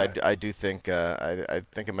mid-50s. Right. I do think I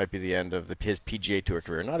think it might be the end of his PGA Tour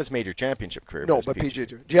career, not his major championship career. No, but PGA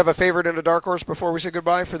Tour. Do you have a favorite and a dark horse before we say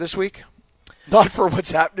goodbye for this week? Not for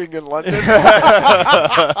what's happening in London. You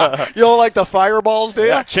don't like the fireballs, do you?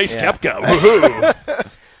 Yeah, Chase Koepka.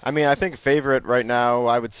 Woohoo! I mean, I think favorite right now,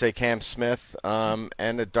 I would say Cam Smith. And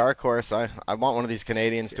a dark horse, I want one of these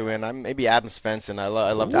Canadians to win. Maybe Adam Svensson. I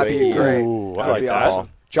love That'd be great. That'd be awesome.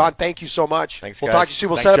 John, thank you so much. Thanks, we'll guys. talk to you soon.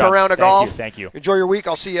 We'll set up a round of golf. Thank you. Enjoy your week.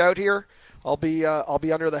 I'll see you out here. I'll be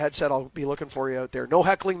under the headset. I'll be looking for you out there. No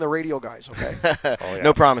heckling the radio guys, okay?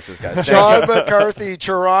 No promises, guys. John McCarthy,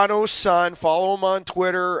 Toronto Sun. Follow him on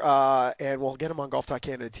Twitter, and we'll get him on Golf Talk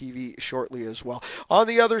Canada TV shortly as well. On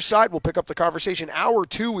the other side, we'll pick up the conversation. Hour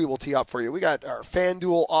 2 we will tee up for you. We got our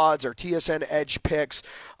FanDuel odds, our TSN Edge picks.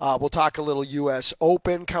 We'll talk a little U.S.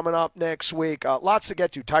 Open coming up next week. Lots to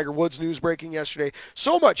get to. Tiger Woods news breaking yesterday.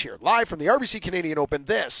 So much here. Live from the RBC Canadian Open,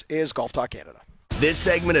 this is Golf Talk Canada. This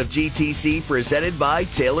segment of GTC, presented by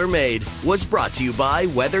TaylorMade, was brought to you by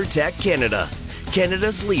WeatherTech Canada,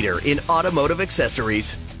 Canada's leader in automotive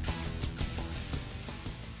accessories.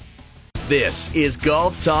 This is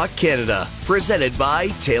Golf Talk Canada, presented by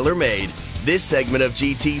TaylorMade. This segment of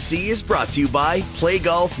GTC is brought to you by Play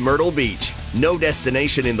Golf Myrtle Beach. No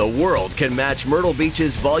destination in the world can match Myrtle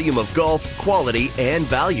Beach's volume of golf, quality, and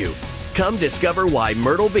value. Come discover why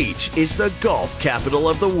Myrtle Beach is the golf capital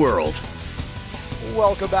of the world.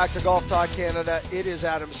 Welcome back to Golf Talk Canada. It is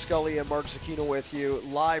Adam Scully and Mark Zecchino with you,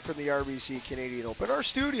 live from the RBC Canadian Open. Our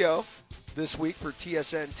studio this week for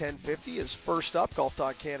TSN 1050 is first up. Golf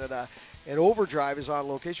Talk Canada and Overdrive is on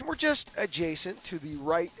location. We're just adjacent to the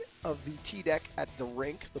right of the tee deck at the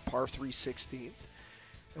rink, the par 3 16th.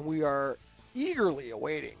 And we are eagerly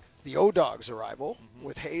awaiting the O-Dog's arrival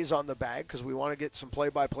with Hayes on the bag because we want to get some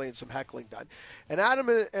play-by-play and some heckling done. And Adam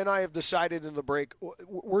and I have decided in the break,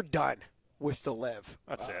 we're done with the live.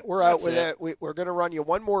 That's it. We're out with it. We're going to run you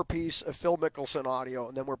one more piece of Phil Mickelson audio,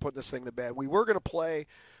 and then we're putting this thing to bed. We were going to play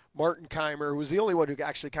Martin Keimer, who was the only one who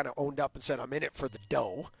actually kind of owned up and said, I'm in it for the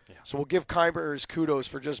dough. Yeah. So we'll give Keimer his kudos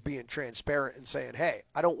for just being transparent and saying, hey,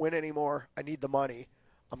 I don't win anymore. I need the money.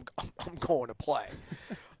 I'm going to play.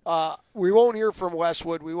 We won't hear from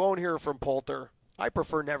Westwood. We won't hear from Poulter. I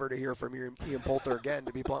prefer never to hear from Ian Poulter again,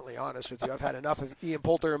 to be bluntly honest with you. I've had enough of Ian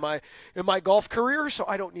Poulter in my golf career, so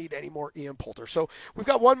I don't need any more Ian Poulter. So we've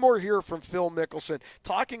got one more here from Phil Mickelson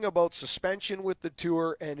talking about suspension with the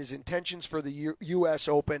tour and his intentions for the U.S.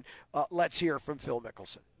 Open. Let's hear from Phil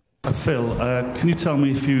Mickelson. Phil, can you tell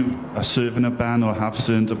me if you are serving a ban or have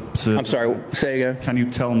served I'm sorry, say again. Can you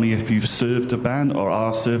tell me if you've served a ban or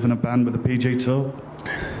are serving a ban with the PGA Tour?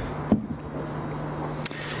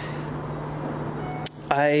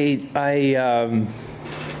 I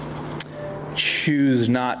choose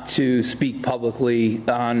not to speak publicly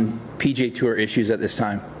on PGA Tour issues at this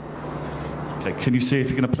time. Okay, can you say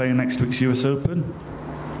if you're going to play in next week's US Open?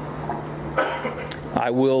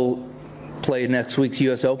 I will play next week's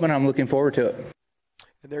U.S. Open. I'm looking forward to it.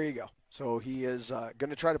 And there you go. So he is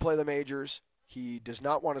going to try to play the majors. He does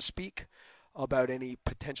not want to speak about any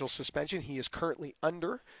potential suspension. He is currently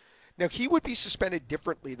under. Now, he would be suspended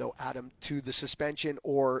differently, though, Adam, to the suspension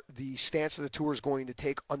or the stance that the tour is going to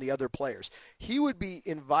take on the other players. He would be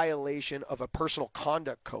in violation of a personal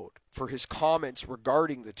conduct code for his comments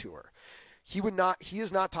regarding the tour. He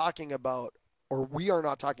is not talking about, or we are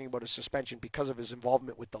not talking about a suspension because of his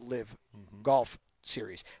involvement with the LIV Golf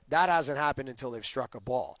Series. That hasn't happened until they've struck a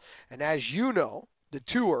ball. And as you know, the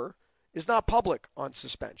tour is not public on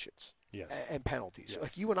suspensions and penalties. Yes.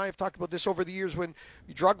 Like you and I have talked about this over the years when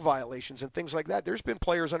drug violations and things like that. There's been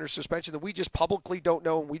players under suspension that we just publicly don't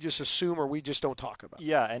know and we just assume or we just don't talk about.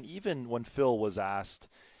 Yeah, and even when Phil was asked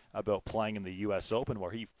about playing in the U.S. Open,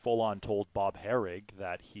 where he full-on told Bob Herrig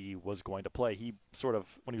that he was going to play, he sort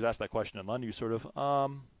of, when he was asked that question in London, he sort of,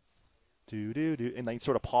 and then he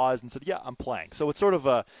sort of paused and said, yeah, I'm playing. So it's sort of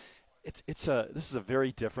this is a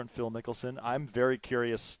very different Phil Mickelson. I'm very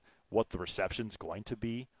curious what the reception's going to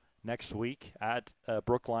be next week at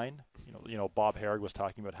Brookline. You know, Bob Herrig was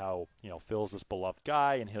talking about how, Phil's this beloved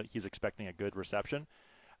guy and he's expecting a good reception.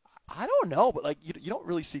 I don't know, but you don't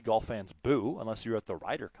really see golf fans boo unless you're at the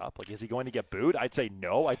Ryder Cup. Like, is he going to get booed? I'd say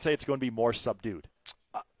no. I'd say it's going to be more subdued.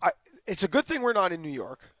 It's a good thing we're not in New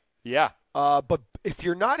York. Yeah. But if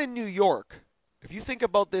you're not in New York, if you think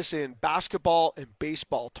about this in basketball and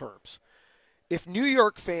baseball terms, if New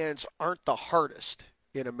York fans aren't the hardest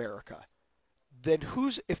in America, then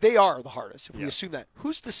if they are the hardest, if we assume that,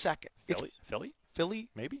 who's the second? Philly?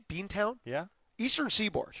 Maybe? Beantown? Yeah. Eastern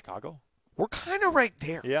Seaboard. Chicago? We're kind of right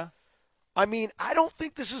there. Yeah. I mean, I don't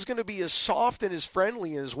think this is going to be as soft and as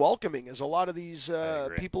friendly and as welcoming as a lot of these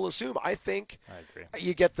people assume. I think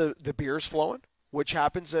you get the beers flowing, which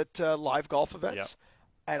happens at live golf events.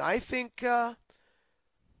 Yep. And I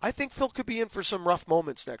think Phil could be in for some rough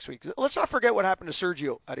moments next week. Let's not forget what happened to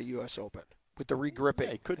Sergio at a U.S. Open with the regripping.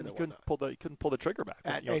 Yeah, he couldn't pull the trigger back.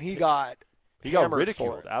 And he got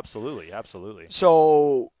ridiculed. Absolutely.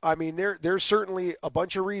 So, I mean, there's certainly a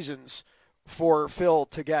bunch of reasons for Phil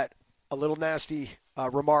to get a little nasty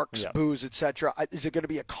remarks, boos, etc. Is it going to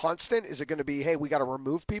be a constant? Is it going to be, hey, we got to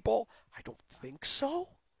remove people? I don't think so.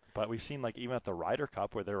 But we've seen, even at the Ryder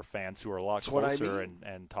Cup, where there are fans who are a lot closer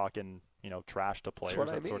and talking, trash to players, sort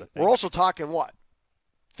of thing. We're also talking,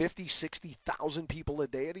 50, 60,000 people a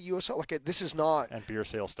day at a USO? This is not. And beer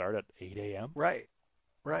sales start at 8 a.m.? Right.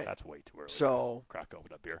 That's way too early. So crack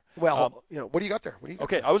open up beer. Well, what do you got there?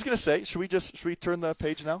 I was going to say, should we turn the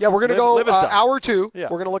page now? Yeah, we're going to go hour two. Yeah.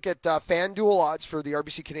 We're going to look at FanDuel odds for the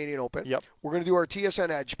RBC Canadian Open. Yep. We're going to do our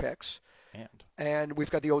TSN Edge picks. And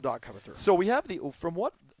we've got the O-Dog coming through. So we have from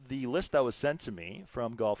what the list that was sent to me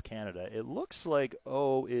from Golf Canada, it looks like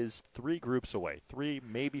O is 3 groups away, 3,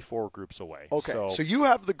 maybe 4 groups away. Okay, so you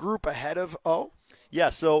have the group ahead of O? Yeah,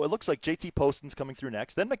 so it looks like JT Poston's coming through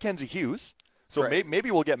next, then Mackenzie Hughes. So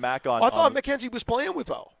maybe we'll get Mac on. I thought Mackenzie was playing with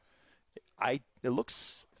O. It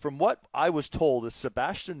looks, from what I was told, is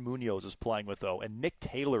Sebastian Munoz is playing with O, and Nick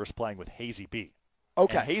Taylor is playing with Hazy B.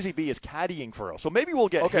 Okay. And Hazy B is caddying for O. So maybe we'll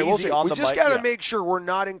get Hazy on the mic. We just got to make sure we're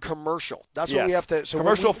not in commercial. That's what we have to. So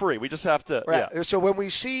commercial free. We just have to. Right. Yeah. So when we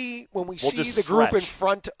see the group in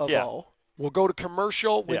front of O, we'll go to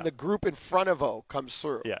commercial when the group in front of O comes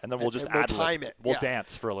through. Yeah, and then we'll just time it. We'll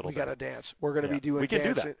dance for a little bit. We got to dance. We're going to be doing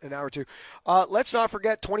dance in an hour or two. Let's not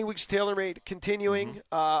forget 20 weeks TaylorMade continuing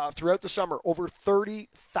throughout the summer. Over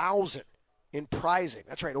 30,000 in prizing.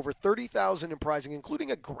 That's right, over 30,000 in prizing, including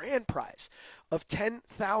a grand prize of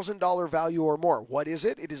 $10,000 value or more. What is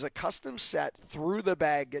it? It is a custom set through the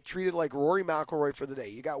bag. Get treated like Rory McIlroy for the day.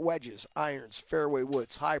 You got wedges, irons, fairway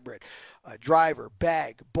woods, hybrid, driver,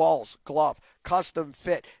 bag, balls, glove, custom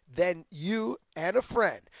fit. Then you and a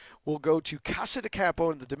friend will go to Casa de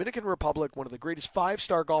Campo in the Dominican Republic, one of the greatest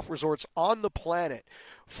 5-star golf resorts on the planet,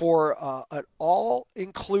 for an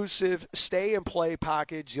all-inclusive stay-and-play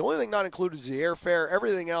package. The only thing not included is the airfare.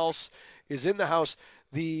 Everything else is in the house.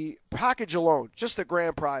 The package alone, just the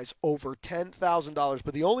grand prize, over $10,000.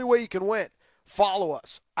 But the only way you can win, follow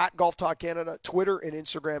us at Golf Talk Canada, Twitter and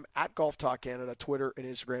Instagram, at Golf Talk Canada, Twitter and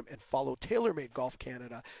Instagram, and follow TaylorMade Golf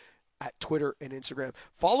Canada at Twitter and Instagram.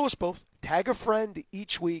 Follow us both. Tag a friend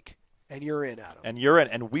each week And you're in, Adam. And you're in.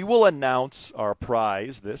 And we will announce our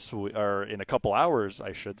prize or in a couple hours,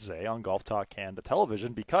 I should say, on Golf Talk Canada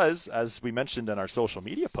Television because, as we mentioned in our social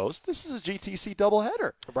media post, this is a GTC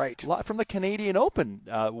doubleheader. Right. Live from the Canadian Open.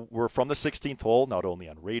 We're from the 16th hole, not only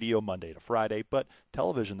on radio Monday to Friday, but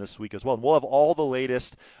television this week as well. And we'll have all the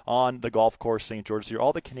latest on the golf course St. George's here,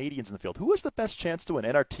 all the Canadians in the field. Who has the best chance to win?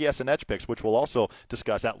 And our TSN Edge picks, which we'll also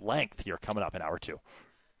discuss at length here coming up in hour 2.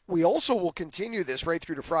 We also will continue this right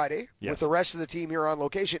through to Friday Yes. with the rest of the team here on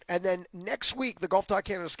location. And then next week, the Golf Talk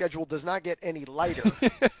Canada schedule does not get any lighter.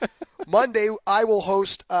 Monday, I will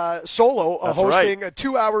host solo, hosting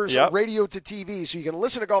 2 hours radio to TV. So you can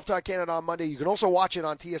listen to Golf Talk Canada on Monday. You can also watch it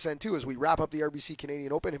on TSN2 as we wrap up the RBC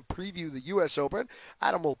Canadian Open and preview the U.S. Open.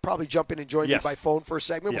 Adam will probably jump in and join me by phone for a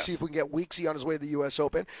segment. We'll see if we can get Weeksy on his way to the U.S.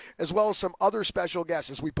 Open, as well as some other special guests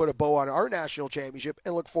as we put a bow on our national championship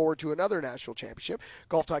and look forward to another national championship.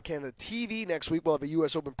 Golf Talk Canada TV next week. We'll have a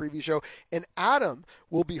U.S. Open preview show. And Adam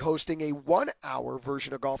will be hosting a 1-hour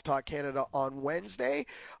version of Golf Talk Canada on Wednesday,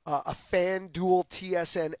 a FanDuel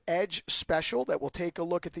TSN Edge special that will take a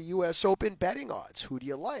look at the U.S. Open betting odds. Who do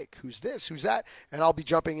you like? Who's this? Who's that? And I'll be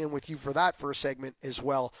jumping in with you for that for a segment as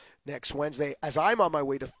well next Wednesday as I'm on my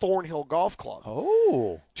way to Thornhill Golf Club.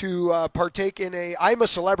 To partake in I'm a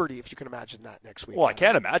celebrity, if you can imagine that, next week. Well, I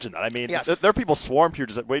can't imagine that. I mean, there are people swarmed here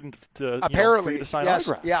just waiting to, apparently, for you to sign yes,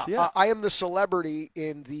 autographs. Yeah. I am the celebrity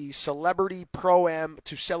in the Celebrity Pro-Am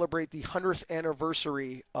to celebrate the 100th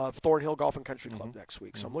anniversary of Thornhill Golf and Country Club next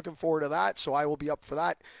week. So I'm looking forward to that. So I will be up for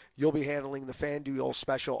that. You'll be handling the FanDuel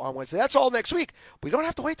special on Wednesday. That's all next week. We don't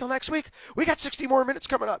have to wait till next week. We got 60 more minutes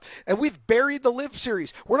coming up. And we've buried the Live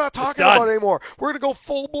Series. We're not talking about it anymore. We're going to go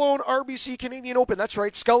full-blown RBC Canadian Open. That's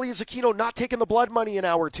right. Scully and Zecchino not taking the blood money in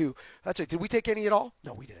hour 2. That's it. Did we take any at all?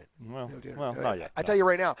 No, we didn't. Well, not yet. I tell you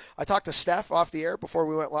right now, I talked to Steph off the air before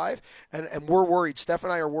we went live, and we're worried. Steph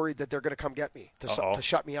and I are worried that they're going to come get me, to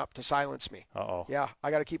shut me up, to silence me. Yeah,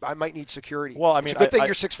 I might need security. Well, I mean, it's a good thing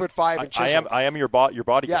you're 6'5" and chiseled. I am your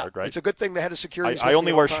bodyguard, right? It's a good thing the head of security. I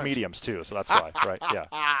only wear mediums too, so that's why, right? Yeah.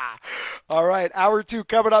 All right, hour 2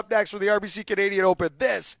 coming up next for the RBC Canadian Open.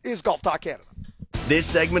 This is Golf Talk Canada. This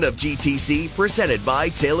segment of GTC, presented by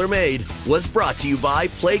TaylorMade, was brought to you by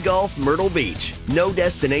Play Golf Myrtle Beach. No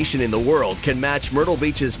destination in the world can match Myrtle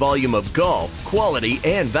Beach's volume of golf, quality,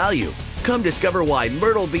 and value. Come discover why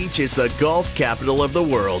Myrtle Beach is the golf capital of the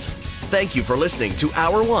world. Thank you for listening to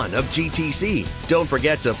Hour 1 of GTC. Don't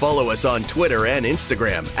forget to follow us on Twitter and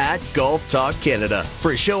Instagram at Golf Talk Canada.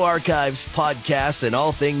 For show archives, podcasts, and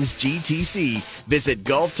all things GTC, visit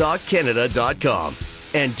golftalkcanada.com.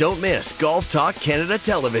 And don't miss Golf Talk Canada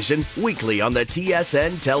Television weekly on the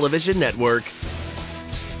TSN Television Network.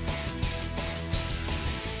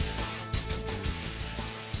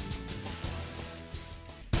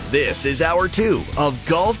 This is Hour 2 of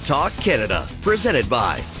Golf Talk Canada, presented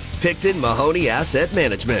by Picton Mahoney Asset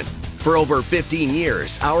Management. For over 15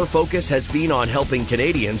 years, our focus has been on helping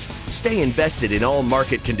Canadians stay invested in all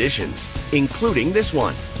market conditions, including this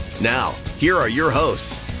one. Now, here are your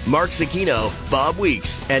hosts, Mark Zecchino, Bob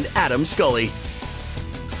Weeks, and Adam Scully.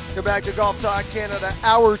 Go back to Golf Talk Canada,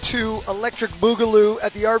 Hour 2, Electric Boogaloo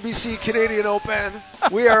at the RBC Canadian Open.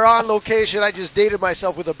 We are on location. I just dated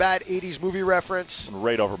myself with a bad 80s movie reference.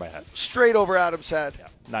 Right over my head. Straight over Adam's head. Yeah,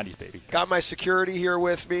 90s baby. Got my security here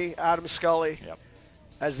with me, Adam Scully. Yep.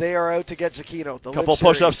 As they are out to get Zecchino. The couple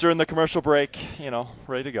push-ups during the commercial break,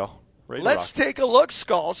 ready to go. Let's take a look,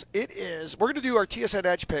 Skulls. We're going to do our TSN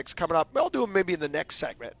Edge picks coming up. I'll do them maybe in the next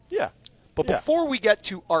segment. Yeah. But before we get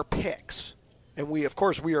to our picks, and we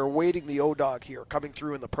are awaiting the O-Dog here coming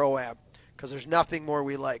through in the Pro-Am, because there's nothing more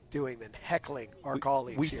we like doing than heckling our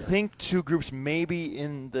colleagues here. We think two groups maybe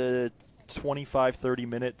in the 25,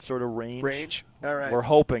 30-minute sort of range. All right. We're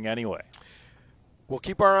hoping anyway. We'll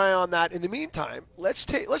keep our eye on that. In the meantime, let's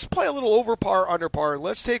play a little over par, under par, and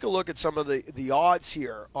let's take a look at some of the odds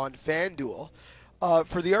here on FanDuel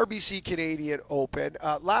for the RBC Canadian Open.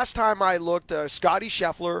 Last time I looked, Scotty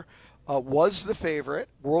Scheffler was the favorite,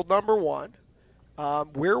 world number 1.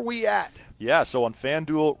 Where are we at? Yeah, so on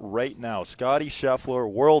FanDuel right now, Scotty Scheffler,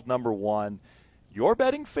 world number 1. Your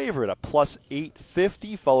betting favorite at plus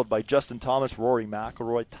 850, followed by Justin Thomas, Rory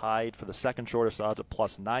McIlroy, tied for the second shortest odds at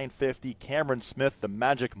plus 950. Cameron Smith, the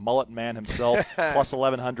magic mullet man himself, plus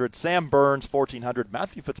 1100. Sam Burns, 1400.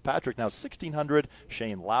 Matthew Fitzpatrick, now 1600.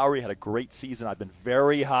 Shane Lowry had a great season. I've been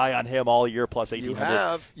very high on him all year, plus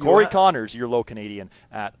 1800. Corey Connors, your low Canadian,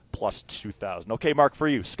 at plus 2000. Okay, Mark, for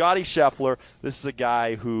you, Scotty Scheffler, this is a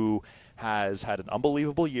guy who has had an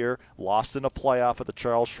unbelievable year, lost in a playoff at the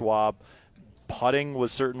Charles Schwab, putting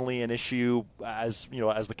was certainly an issue as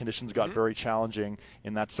the conditions got very challenging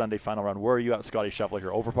in that Sunday final round. Where are you at, Scotty Scheffler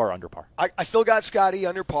here? Over par, under par? I still got Scotty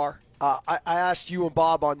under par. I asked you and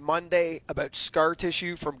Bob on Monday about scar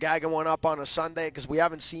tissue from gagging one up on a Sunday because we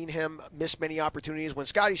haven't seen him miss many opportunities. When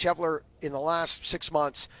Scotty Scheffler in the last 6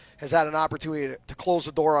 months has had an opportunity to close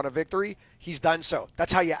the door on a victory, he's done so.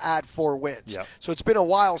 That's how you add 4 wins. Yep. So it's been a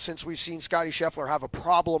while since we've seen Scotty Scheffler have a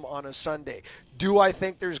problem on a Sunday. Do I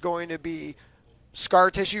think there's going to be scar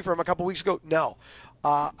tissue from a couple weeks ago? No.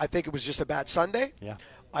 I think it was just a bad Sunday. Yeah.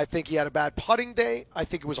 I think he had a bad putting day. I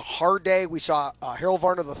think it was a hard day. We saw Harold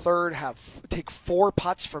Varner III take 4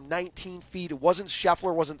 putts from 19 feet. It wasn't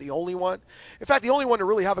Scheffler, wasn't the only one. In fact, the only one to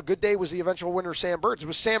really have a good day was the eventual winner, Sam Burns. It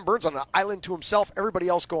was Sam Burns on an island to himself. Everybody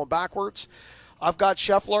else going backwards. I've got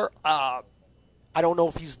Scheffler. I don't know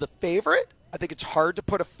if he's the favorite. I think it's hard to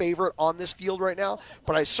put a favorite on this field right now,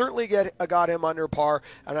 but I certainly got him under par,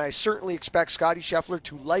 and I certainly expect Scotty Scheffler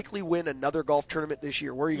to likely win another golf tournament this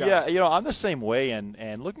year. Where you got? Yeah, I'm the same way,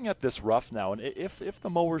 and looking at this rough now, and if the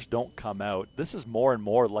mowers don't come out, this is more and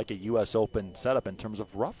more like a U.S. Open setup in terms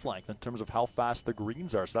of rough length, in terms of how fast the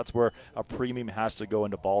greens are. So that's where a premium has to go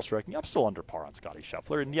into ball striking. I'm still under par on Scotty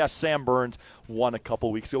Scheffler, and yes, Sam Burns won a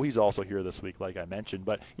couple weeks ago. He's also here this week, like I mentioned,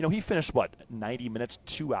 but he finished 90 minutes,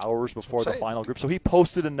 2 hours before the final group, so he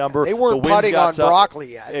posted a number. They weren't putting on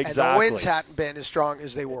broccoli yet, exactly. And the wins hadn't been as strong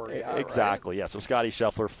as they were. Yeah, exactly. Right? Yeah. So Scotty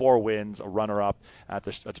Scheffler, 4 wins, a runner-up at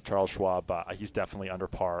the Charles Schwab. He's definitely under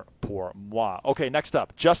par pour moi. Okay, next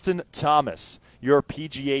up, Justin Thomas, your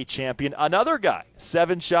PGA champion. Another guy,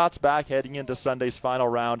 7 shots back heading into Sunday's final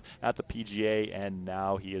round at the PGA, and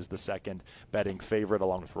now he is the second betting favorite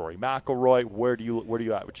along with Rory McIlroy. Where do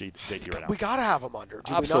you at with JT right now? We got to have him under.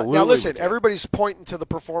 Absolutely. Now listen, everybody's pointing to the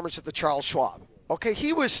performance at the Charles Schwab. Okay,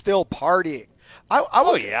 he was still partying.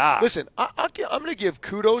 Listen, I'm going to give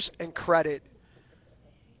kudos and credit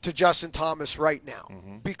to Justin Thomas right now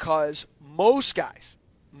because most guys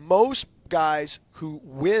who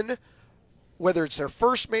win, whether it's their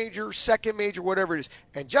first major, second major, whatever it is,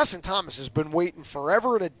 and Justin Thomas has been waiting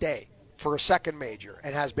forever and a day for a second major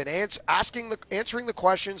and has been answering the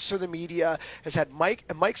questions to the media, has had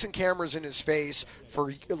mics and cameras in his face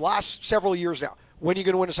for the last several years now. When are you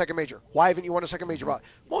going to win a second major? Why haven't you won a second major?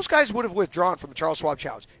 Most guys would have withdrawn from the Charles Schwab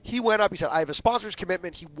Challenge. He went up. He said, I have a sponsor's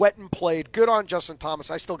commitment. He went and played. Good on Justin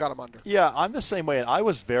Thomas. I still got him under. Yeah, I'm the same way. And I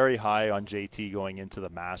was very high on JT going into the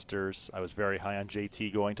Masters. I was very high on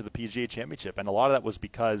JT going to the PGA Championship. And a lot of that was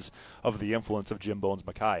because of the influence of Jim Bones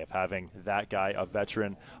Mackay, of having that guy, a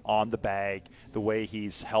veteran, on the bag, the way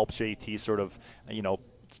he's helped JT sort of,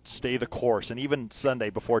 stay the course. And even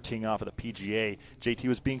Sunday before teeing off at the PGA, JT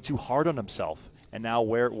was being too hard on himself. And now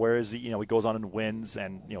where is he? He goes on and wins,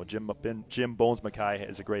 and Jim Bones Mackay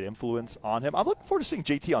is a great influence on him. I'm looking forward to seeing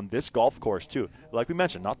JT on this golf course too. Like we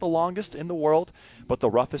mentioned, not the longest in the world, but the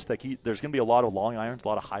roughest. There's going to be a lot of long irons, a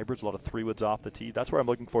lot of hybrids, a lot of 3-woods off the tee. That's where I'm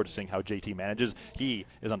looking forward to seeing how JT manages. He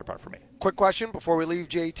is under par for me. Quick question before we leave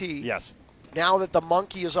JT. Yes. Now that the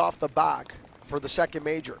monkey is off the back for the second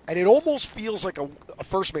major, and it almost feels like a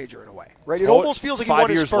first major in a way, right? It almost feels like he won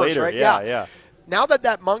his first, later, right? Yeah. Now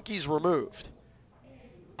that monkey's removed,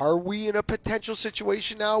 are we in a potential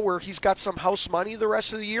situation now where he's got some house money the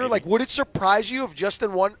rest of the year? Maybe. Like, would it surprise you if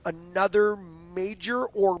Justin won another major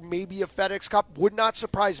or maybe a FedEx Cup? Would not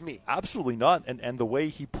surprise me. Absolutely not. And the way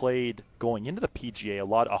he played going into the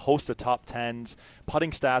PGA, a host of top 10s,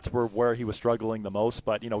 putting stats were where he was struggling the most,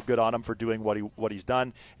 but good on him for doing what he's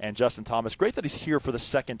done. And Justin Thomas, great that he's here for the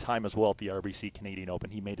second time as well at the RBC Canadian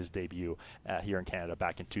Open. He made his debut here in Canada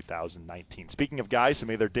back in 2019. Speaking of guys who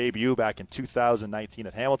made their debut back in 2019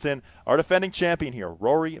 at Hamilton, our defending champion here,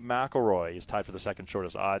 Rory McIlroy, is tied for the second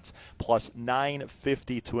shortest odds, plus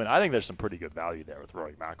 950 to win. I think there's some pretty good value there with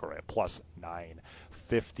Rory McIlroy at plus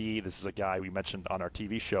 950. This is a guy we mentioned on our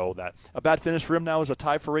TV show that a bad finish for him now is a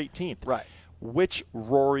tie for 18th. Right. Which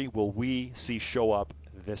Rory will we see show up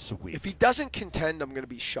this week? If he doesn't contend, I'm going to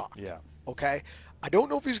be shocked. Yeah. Okay? I don't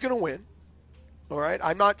know if he's going to win. All right?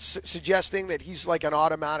 I'm not suggesting that he's like an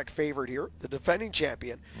automatic favorite here, the defending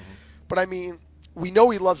champion. Mm-hmm. But, I mean, we know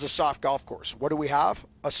he loves a soft golf course. What do we have?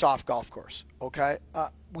 A soft golf course. Okay?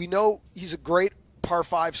 We know he's a great par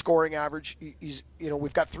 5 scoring average.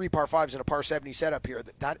 We've got 3 par 5s and a par 70 setup here.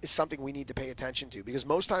 That is something we need to pay attention to, because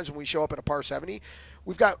most times when we show up in a par 70,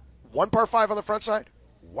 we've got 1 par 5 on the front side,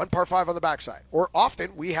 1 par 5 on the back side. Or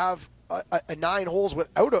often we have a 9 holes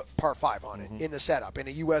without a par 5 on it in the setup in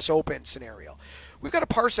a U.S. Open scenario. We've got a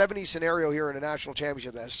par 70 scenario here in a national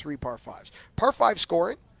championship that has 3 par 5s. Par 5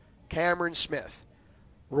 scoring, Cameron Smith,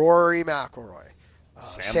 Rory McIlroy,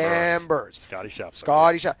 Sam Burns, Scotty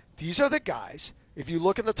Scheffler. These are the guys. If you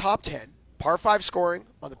look in the top 10, par 5 scoring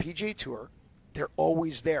on the PGA Tour, they're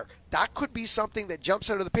always there. That could be something that jumps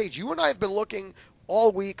out of the page. You and I have been looking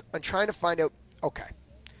all week on trying to find out, okay,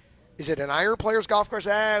 is it an iron player's golf course?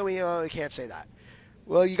 We can't say that.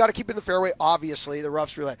 Well, you got to keep in the fairway, obviously, the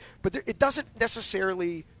rough's roulette. But it doesn't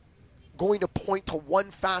necessarily going to point to one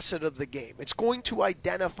facet of the game. It's going to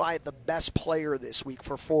identify the best player this week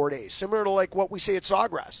for 4 days, similar to like what we say at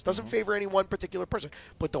Sawgrass. Doesn't favor any one particular person.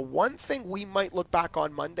 But the one thing we might look back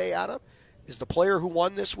on Monday, Adam, is the player who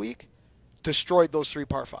won this week destroyed those 3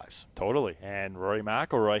 par 5s. Totally. And Rory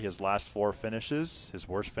McIlroy, his last 4 finishes, his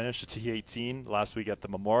worst finish at T18 last week at the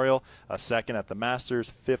Memorial, a 2nd at the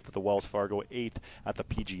Masters, 5th at the Wells Fargo, 8th at the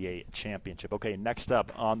PGA Championship. Okay, next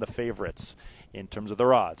up on the favorites in terms of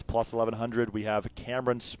their odds, plus 1,100, we have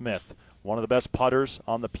Cameron Smith, one of the best putters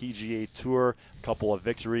on the PGA Tour. A couple of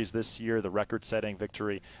victories this year, the record-setting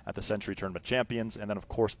victory at the Century Tournament Champions, and then, of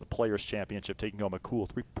course, the Players' Championship, taking home a cool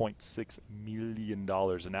 $3.6 million.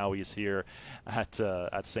 And now he's here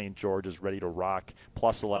at St. George's, ready to rock,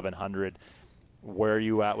 plus 1,100. Where are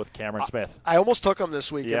you at with Cameron Smith? I almost took him this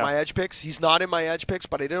week in my edge picks. He's not in my edge picks,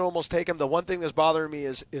 but I did almost take him. The one thing that's bothering me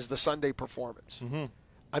is the Sunday performance. Mm-hmm.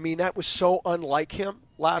 I mean, that was so unlike him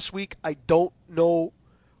last week. I don't know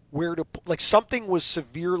where to – like, something was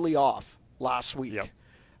severely off last week. Yep.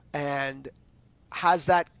 And has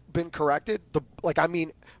that been corrected?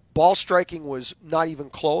 Ball striking was not even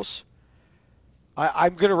close.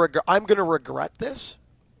 I'm gonna regret this.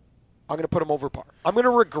 I'm going to put him over par. I'm going to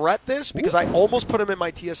regret this because I almost put him in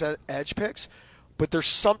my TS edge picks. But there's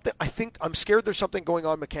something, I think, I'm scared there's something going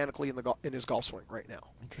on mechanically in his golf swing right now.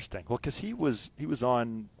 Interesting. Well, because he was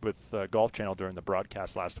on with Golf Channel during the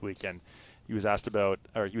broadcast last week, and he was asked about,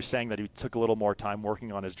 or he was saying that he took a little more time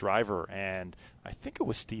working on his driver, and I think it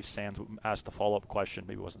was Steve Sands who asked the follow-up question,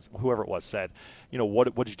 maybe it wasn't, whoever it was said,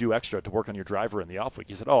 what did you do extra to work on your driver in the off week?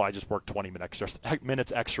 He said, I just worked 20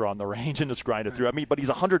 minutes extra on the range and just grinded through. I mean, but he's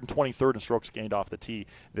 123rd in strokes gained off the tee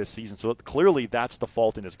this season, so clearly that's the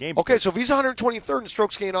fault in his game. Okay, so if he's 123rd in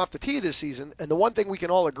strokes gained off the tee this season, and the one thing we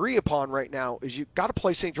can all agree upon right now is you've got to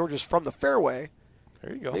play St. George's from the fairway.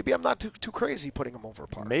 There you go. Maybe I'm not too crazy putting him over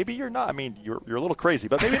par. Maybe you're not. I mean, you're a little crazy,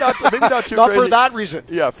 but maybe not too not crazy. For that reason.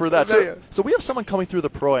 Yeah, for that. So we have someone coming through the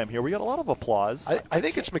Pro-Am here. We got a lot of applause. I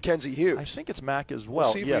think it's Mackenzie Hughes. I think it's Mac as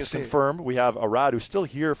well. We'll yes, confirmed. We have Arad, who's still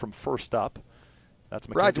here from First Up. That's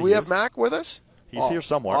Mackenzie Brad, do we Hughes. have Mac with us? He's here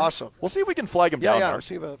somewhere. Awesome. We'll see if we can flag him down. Yeah, Mark.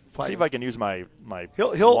 see if I can use my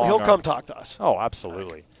He'll come talk to us. Oh,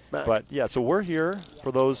 absolutely. Mac. But yeah, so we're here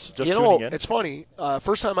for those just tuning in. It's funny.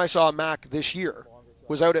 First time I saw Mac this year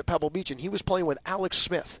was out at Pebble Beach, and he was playing with Alex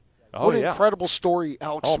Smith. What an incredible story,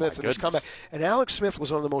 Alex Smith, and his comeback. And Alex Smith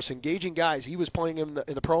was one of the most engaging guys. He was playing in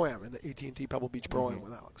the Pro-Am, in the AT&T Pebble Beach Pro-Am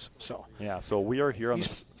with Alex. So we are here on the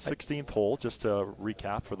 16th hole, just to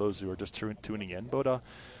recap for those who are just tuning in. About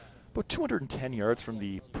 210 yards from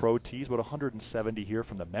the pro tees, about 170 here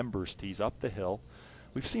from the members tees up the hill.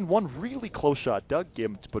 We've seen one really close shot. Doug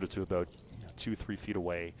Gibb put it to about 2-3 feet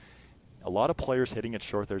away. A lot of players hitting it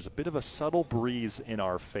short. There's a bit of a subtle breeze in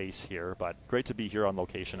our face here, but great to be here on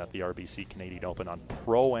location at the RBC Canadian Open on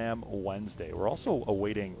Pro-Am Wednesday. We're also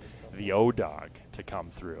awaiting the O-Dog to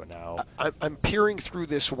come through now. I'm peering through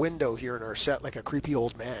this window here in our set like a creepy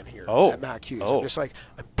old man here at Mac Hughes. I'm just I'm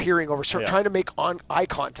peering over, trying to make eye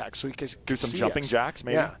contact so he can do some jumping us. Jacks,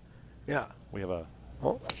 maybe? Yeah. We have a...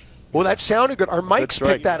 Well, that sounded good. Our mics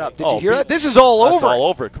picked that up. Did you hear that? This is all over. That's all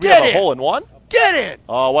over. Can we have a hole in one? Get in!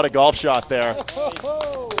 Oh, what a golf shot there.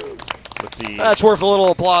 That's worth a little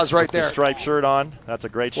applause right there. The striped shirt on. That's a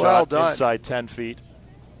great shot. Well done. Inside 10 feet.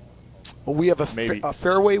 Well, we have a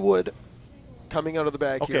fairway wood coming out of the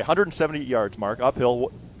bag here. Okay, 170 yards, Mark.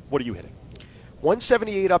 Uphill. What are you hitting?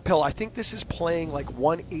 178 uphill. I think this is playing like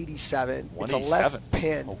 187. It's a left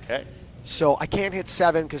pin. Okay. So I can't hit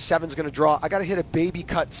 7 because 7's going to draw. I got to hit a baby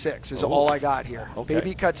cut 6 is all I got here. Okay.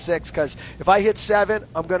 Baby cut 6 because if I hit 7,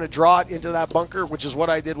 I'm going to draw it into that bunker, which is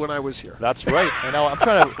what I did when I was here. That's right. And now I'm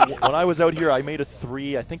trying to. When I was out here, I made a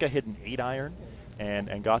 3. I think I hit an 8-iron,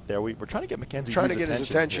 and got there. We're trying to get Mackenzie. Trying to get his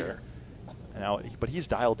attention. Here. Now, but he's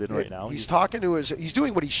dialed in right now. He's talking to he's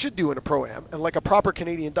doing what he should do in a Pro-Am, and like a proper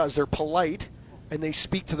Canadian does. They're polite and they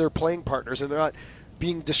speak to their playing partners, and they're not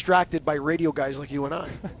being distracted by radio guys like you and I.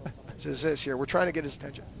 Is this here? We're trying to get his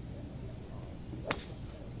attention.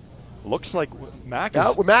 Looks like Mac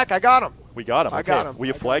I got him. We got him. I got him. We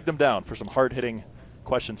have flagged him down for some hard-hitting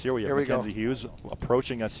questions here. We have Mackenzie go. Hughes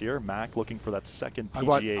approaching us here. Mac looking for that second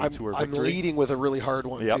PGA Tour victory. I'm leading with a really hard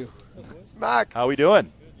one, too. Mac. How we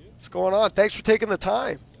doing? What's going on? Thanks for taking the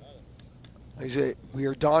time. We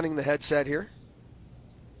are donning the headset here.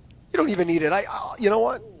 You don't even need it. You know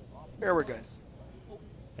what? There we're good.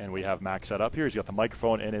 And we have Mac set up here. He's got the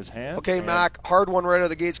microphone in his hand. Okay, and Mac, hard one right out of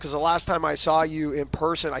the gates because the last time I saw you in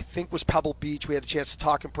person, I think was Pebble Beach. We had a chance to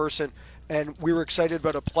talk in person, and we were excited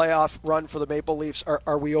about a playoff run for the Maple Leafs.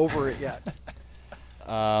 Are we over it yet?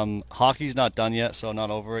 Hockey's not done yet, so not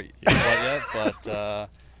over it quite yet. But,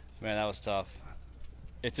 man, that was tough.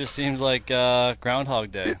 It just seems like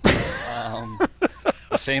Groundhog Day. The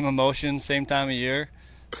same emotion, same time of year.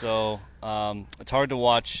 So it's hard to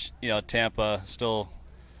watch, Tampa still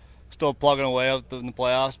plugging away out in the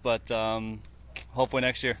playoffs, but hopefully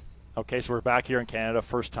next year. Okay, so we're back here in Canada,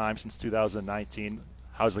 first time since 2019.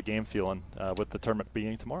 How's the game feeling with the tournament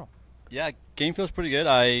beginning tomorrow? Yeah, game feels pretty good.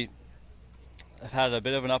 I've had a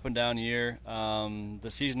bit of an up and down year. The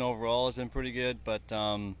season overall has been pretty good, but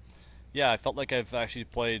I felt like I've actually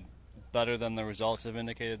played better than the results have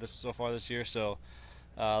indicated so far this year. So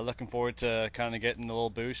looking forward to kind of getting a little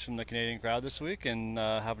boost from the Canadian crowd this week and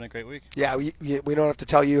having a great week. Yeah, we don't have to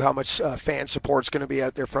tell you how much fan support's going to be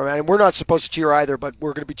out there from it. And we're not supposed to cheer either, but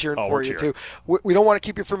we're going to be cheering for you too. We don't want to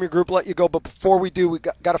keep you from your group, let you go, but before we do, we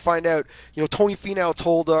got to find out. Tony Finau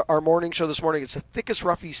told our morning show this morning it's the thickest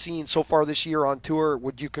rough he's seen so far this year on tour.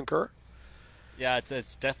 Would you concur? Yeah,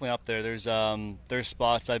 it's definitely up there. There's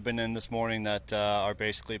spots I've been in this morning that are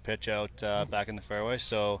basically pitch out back in the fairway.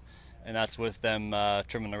 So. And that's with them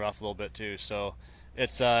trimming the rough a little bit too. So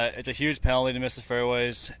it's a huge penalty to miss the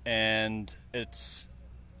fairways, but at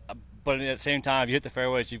the same time, if you hit the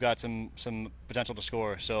fairways, you've got some potential to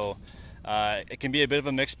score. So it can be a bit of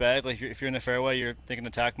a mixed bag. Like if you're in the fairway, you're thinking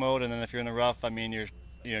attack mode, and then if you're in the rough,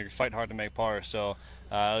 you're fighting hard to make par. So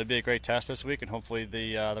it'll be a great test this week, and hopefully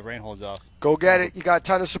the rain holds off. Go get it! You got a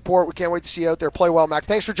ton of support. We can't wait to see you out there. Play well, Mac.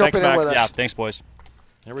 Thanks for jumping in with us. Yeah, thanks, boys.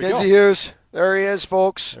 There we Mackenzie go. Hughes. There he is,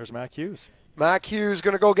 folks. There's Mac Hughes. Mac Hughes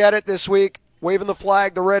going to go get it this week, waving the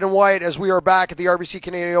flag, the red and white, as we are back at the RBC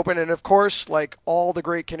Canadian Open. And, of course, like all the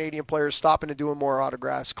great Canadian players, stopping and doing more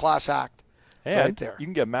autographs. Class act. And right there. You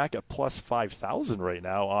can get Mac at plus 5,000 right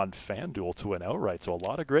now on FanDuel to win outright. So a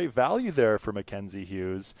lot of great value there for Mackenzie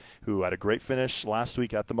Hughes, who had a great finish last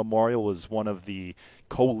week at the Memorial, was one of the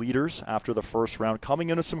co-leaders after the first round, coming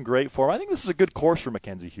into some great form. I think this is a good course for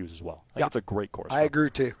Mackenzie Hughes as well. I think it's a great course. I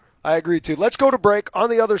agree, too. Let's go to break.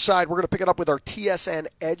 On the other side, we're going to pick it up with our TSN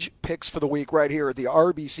Edge picks for the week right here at the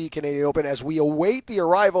RBC Canadian Open as we await the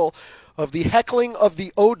arrival of the heckling of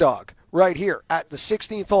the O-Dog right here at the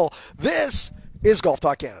 16th hole. This is Golf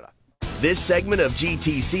Talk Canada. This segment of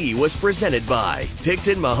GTC was presented by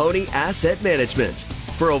Picton Mahoney Asset Management.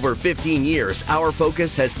 For over 15 years, our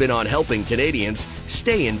focus has been on helping Canadians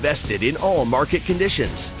stay invested in all market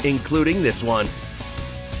conditions, including this one.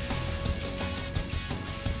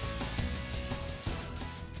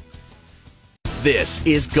 This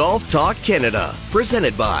is Golf Talk Canada,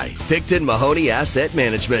 presented by Picton Mahoney Asset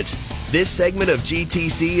Management. This segment of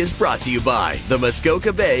GTC is brought to you by the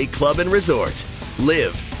Muskoka Bay Club and Resort.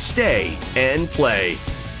 Live, stay, and play.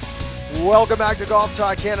 Welcome back to Golf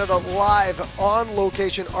Talk Canada, live on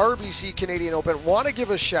location, RBC Canadian Open. Want to give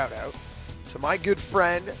a shout out to my good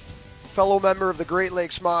friend, fellow member of the Great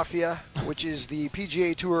Lakes Mafia, which is the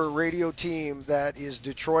PGA Tour radio team that is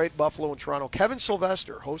Detroit, Buffalo, and Toronto. Kevin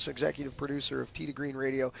Sylvester, host and executive producer of Tee to Green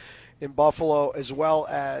Radio in Buffalo, as well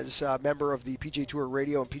as a member of the PGA Tour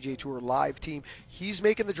Radio and PGA Tour Live team. He's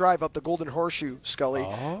making the drive up the Golden Horseshoe, Scully,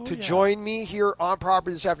 to join me here on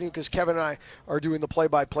property this afternoon because Kevin and I are doing the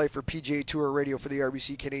play-by-play for PGA Tour Radio for the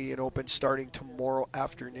RBC Canadian Open starting tomorrow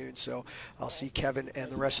afternoon. So I'll see Kevin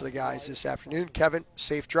and the rest of the guys this afternoon. Kevin,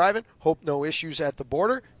 safe driving. Hope no issues at the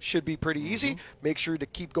border. Should be pretty easy. Make sure to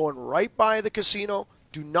keep going right by the casino.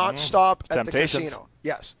 Do not stop at the casino.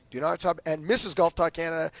 Yes, do not stop. And Mrs. Golf Talk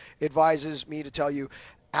Canada advises me to tell you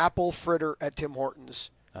apple fritter at Tim Hortons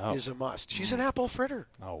is a must. She's an apple fritter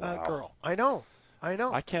girl. I know.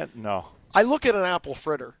 I can't, no. I look at an apple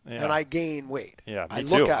fritter and I gain weight. Yeah, me I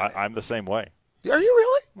too. look at I'm the same way. Are you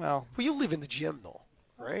really? Well, you live in the gym, though,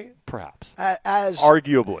 right? Perhaps.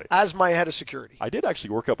 Arguably. As my head of security. I did actually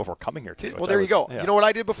work out before coming here today. Well, there you go. Yeah. You know what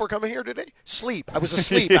I did before coming here today? Sleep. I was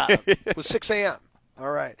asleep, Adam. It was 6 a.m.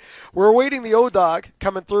 All right. We're awaiting the O-Dog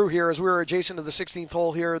coming through here as we're adjacent to the 16th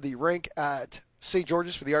hole here, the rink at St.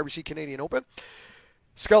 George's for the RBC Canadian Open.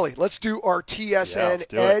 Scully, let's do our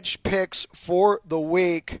TSN Edge picks for the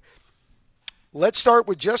week. Let's start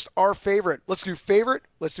with just our favorite. Let's do favorite,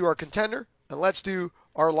 let's do our contender, and let's do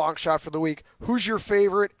our long shot for the week. Who's your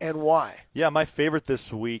favorite and why? Yeah, my favorite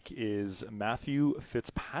this week is Matthew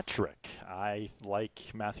Fitzpatrick. I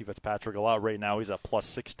like Matthew Fitzpatrick a lot right now. He's at plus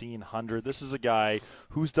 1,600. This is a guy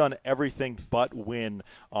who's done everything but win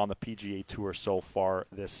on the PGA Tour so far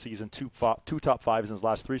this season. Two top fives in his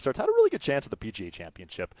last 3 starts. Had a really good chance at the PGA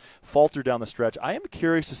Championship. Faltered down the stretch. I am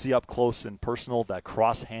curious to see up close and personal that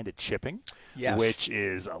cross-handed chipping, which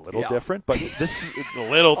is a little different, but this is a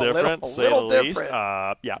little different, say the least.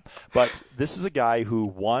 But this is a guy who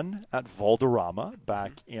won at Valderrama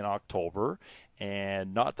back in October,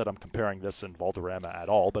 and not that I'm comparing this and Valderrama at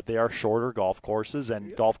all, but they are shorter golf courses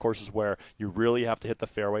and golf courses where you really have to hit the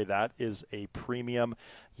fairway. That is a premium.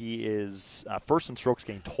 He is first in strokes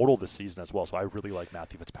gained total this season as well, so I really like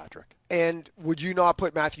Matthew Fitzpatrick. And would you not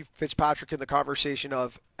put Matthew Fitzpatrick in the conversation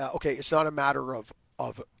of, okay, it's not a matter of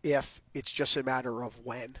if, it's just a matter of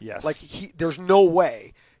when? Yes. Like, there's no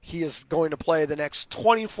way he is going to play the next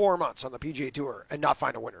 24 months on the PGA Tour and not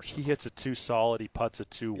find a winner. He hits it too solid, he putts it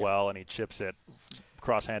too well, and he chips it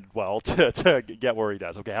cross-handed well to get where he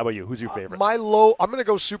does. Okay, how about you? Who's your favorite? I'm going to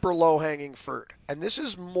go super low-hanging fruit. And this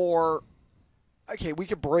is more, okay, we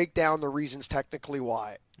could break down the reasons technically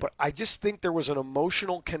why, but I just think there was an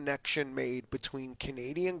emotional connection made between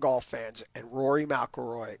Canadian golf fans and Rory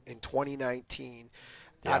McIlroy in 2019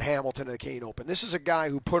 at Hamilton at the Canadian Open. This is a guy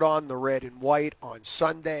who put on the red and white on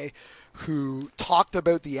Sunday, who talked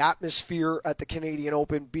about the atmosphere at the Canadian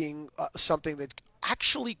Open being something that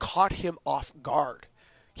actually caught him off guard.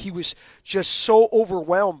 He was just so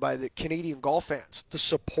overwhelmed by the Canadian golf fans, the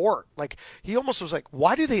support. Like, he almost was like,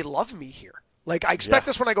 why do they love me here? Like, I expect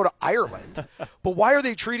this when I go to Ireland, but why are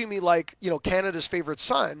they treating me like, Canada's favorite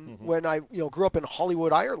son when I, grew up in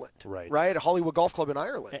Hollywood, Ireland, right? A Hollywood Golf Club in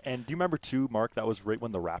Ireland. And do you remember, too, Mark, that was right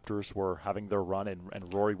when the Raptors were having their run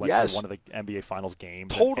and Rory went to one of the NBA Finals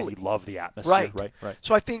games. Totally. And he loved the atmosphere. Right.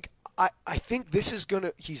 So I think this is going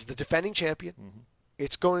to – he's the defending champion.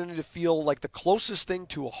 It's going to feel like the closest thing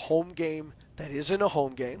to a home game that isn't a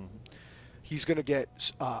home game. He's going to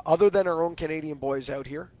get, other than our own Canadian boys out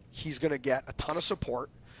here, he's going to get a ton of support.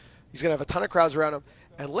 He's going to have a ton of crowds around him.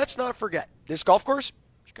 And let's not forget, this golf course,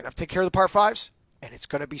 you're going to have to take care of the par fives, and it's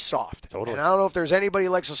going to be soft. Totally. And I don't know if there's anybody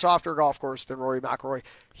who likes a softer golf course than Rory McIlroy.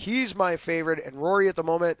 He's my favorite, and Rory at the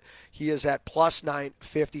moment, he is at plus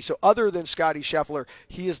 950. So other than Scotty Scheffler,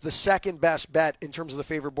 he is the second best bet in terms of the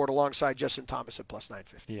favorite board alongside Justin Thomas at plus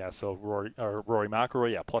 950. Yeah, so Rory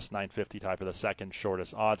McIlroy, plus 950, tied for the second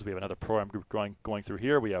shortest odds. We have another pro-am group going through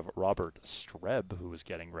here. We have Robert Streb, who is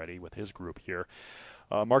getting ready with his group here.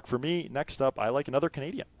 Mark, for me, next up, I like another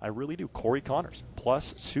Canadian. I really do. Corey Connors,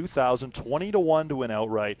 plus 2,000, 20-1 to win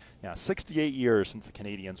outright. 68 years since the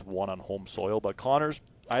Canadians won on home soil. But Connors,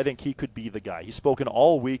 I think he could be the guy. He's spoken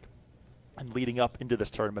all week and leading up into this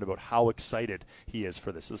tournament about how excited he is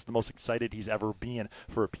for this. This is the most excited he's ever been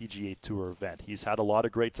for a PGA Tour event. He's had a lot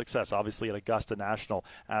of great success, obviously, at Augusta National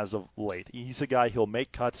as of late. He's a guy, he'll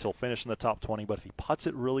make cuts, he'll finish in the top 20, but if he putts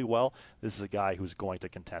it really well, this is a guy who's going to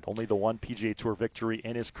contend. Only the one PGA Tour victory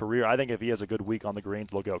in his career. I think if he has a good week on the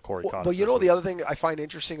greens, we'll go Corey Connors. But the other thing I find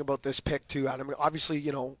interesting about this pick, too, Adam, obviously,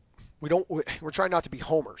 we're trying not to be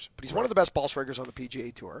homers, but he's one of the best ball strikers on the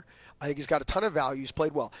PGA Tour. I think he's got a ton of value. He's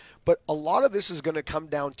played well. But a lot of this is going to come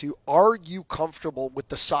down to, are you comfortable with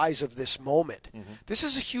the size of this moment? This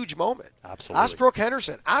is a huge moment. Absolutely. Ask Brooke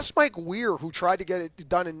Henderson. Ask Mike Weir, who tried to get it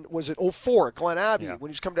done in, was it 04 at Glen Abbey when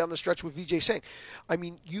he was coming down the stretch with Vijay Singh. I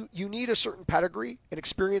mean, you need a certain pedigree and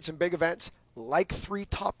experience in big events, like 3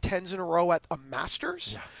 top 10s in a row at a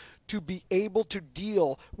Masters. To be able to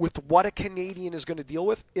deal with what a Canadian is going to deal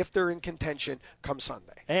with if they're in contention come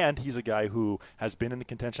Sunday. And he's a guy who has been in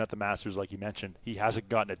contention at the Masters, like you mentioned. He hasn't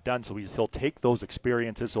gotten it done, so he'll take those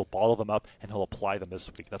experiences, he'll bottle them up, and he'll apply them this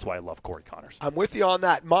week. That's why I love Corey Connors. I'm with you on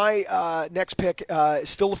that. My next pick is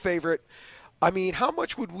still a favorite. I mean, how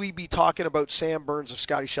much would we be talking about Sam Burns if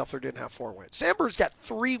Scotty Scheffler didn't have 4 wins? Sam Burns got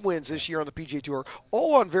 3 wins this year on the PGA Tour,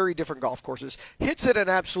 all on very different golf courses. Hits it an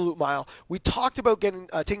absolute mile. We talked about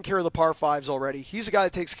taking care of the par 5s already. He's a guy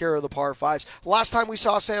that takes care of the par 5s. Last time we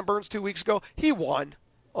saw Sam Burns 2 weeks ago, he won.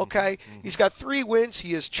 Okay? He's got 3 wins.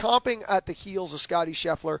 He is chomping at the heels of Scotty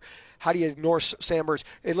Scheffler. How do you ignore Sam Burns?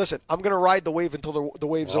 Hey, listen, I'm going to ride the wave until the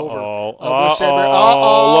wave's over. Look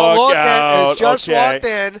out. It's just walked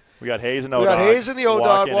in. We got Hayes and O-Dog. We got Hayes and the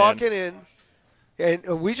O-Dog walking in. And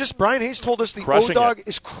Brian Hayes told us the O-Dog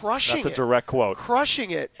is crushing it. That's a direct quote. Crushing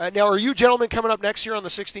it. Now, are you gentlemen coming up next year on the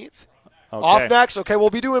 16th? Okay. Off next? Okay, we'll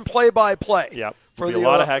be doing play-by-play. Yep. There'll be a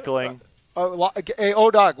lot of heckling. Hey,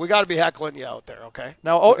 O-Dog, we got to be heckling you out there, okay?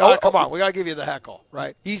 Now, come on, we got to give you the heckle,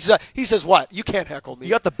 right? He says what? You can't heckle me.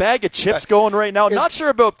 You got the bag of chips going right now. Not sure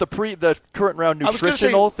about the current round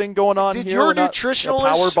nutritional thing going on here. Did your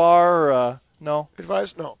nutritionalist power bar? No.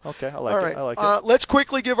 Advise? No. Okay, I like it. I like it. Let's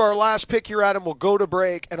quickly give our last pick here, Adam. We'll go to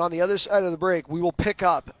break, and on the other side of the break, we will pick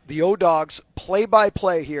up the O-Dog's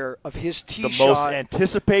play-by-play here of his tee shot. The most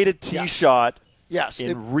anticipated tee shot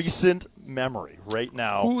in recent memory right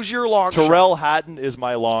now. Who's your long shot? Tyrrell Hatton is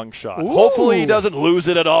my long shot. Ooh. Hopefully he doesn't lose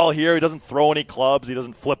it at all here. He doesn't throw any clubs. He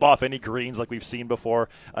doesn't flip off any greens like we've seen before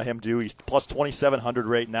him do. He's plus 2,700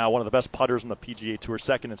 right now. One of the best putters on the PGA Tour,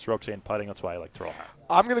 second in strokes and putting. That's why I like Tyrrell Hatton.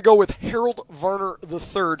 I'm going to go with Harold Varner III,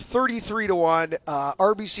 33-1,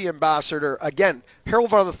 RBC ambassador. Again, Harold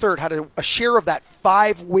Varner III had a share of that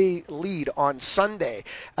 5-way lead on Sunday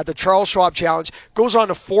at the Charles Schwab Challenge. Goes on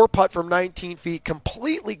to 4-putt from 19 feet,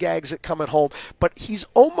 completely gags it coming home. But he's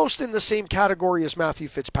almost in the same category as Matthew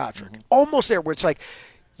Fitzpatrick. Almost there, where it's like,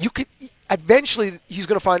 you could eventually he's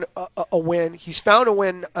going to find a win. He's found a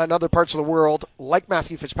win in other parts of the world, like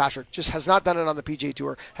Matthew Fitzpatrick. Just has not done it on the PGA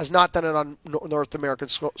Tour. Has not done it on North American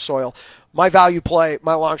soil. My value play,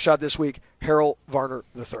 my long shot this week, Harold Varner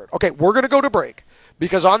III. Okay, we're going to go to break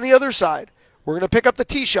because on the other side, we're going to pick up the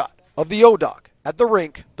tee shot of the O-Dog at the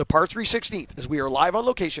rink, the par 3 16th, as we are live on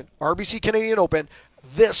location, RBC Canadian Open.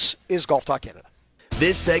 This is Golf Talk Canada.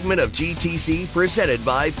 This segment of GTC, presented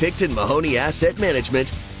by Picton Mahoney Asset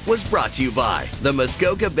Management, was brought to you by the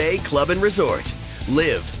Muskoka Bay Club and Resort.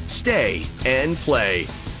 Live, stay, and play.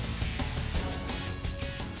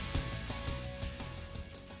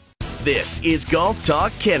 This is Golf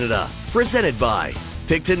Talk Canada, presented by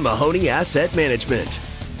Picton Mahoney Asset Management.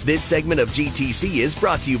 This segment of GTC is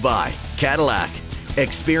brought to you by Cadillac.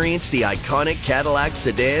 Experience the iconic Cadillac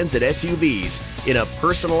sedans and SUVs in a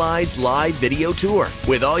personalized live video tour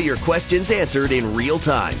with all your questions answered in real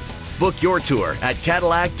time. Book your tour at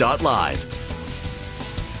Cadillac.live.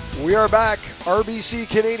 We are back. RBC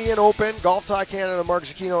Canadian Open, Golf Talk Canada, Mark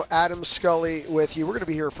Zecchino, Adam Scully with you. We're going to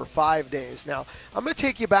be here for 5 days. Now, I'm going to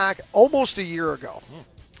take you back almost a year ago.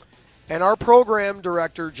 And our program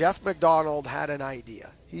director, Jeff McDonald, had an idea.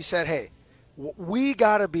 He said, hey, we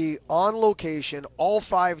got to be on location all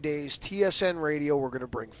 5 days. TSN Radio, we're going to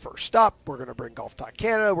bring First Up. We're going to bring Golf Talk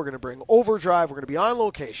Canada. We're going to bring Overdrive. We're going to be on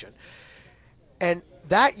location. And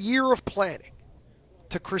that year of planning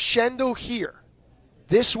to crescendo here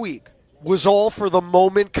this week was all for the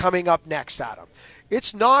moment coming up next, Adam.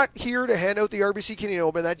 It's not here to hand out the RBC Canadian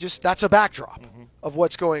Open. That's a backdrop of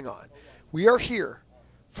what's going on. We are here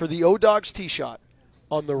for the O-Dog's tee shot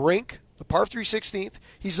on the rink, the par 3 16th.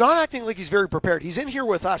 He's not acting like he's very prepared. He's in here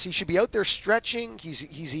with us. He should be out there stretching.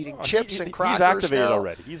 He's eating chips and crackers. He's activated now.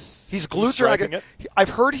 Already. His glutes are activated.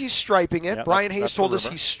 I've heard he's striping it. Yeah, Brian Hayes told us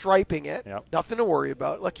rumor. he's striping it. Yep. Nothing to worry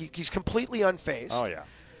about. Like he's completely unfazed. Oh, yeah.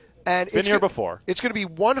 And Been here before. It's going to be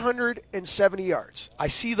 170 yards. I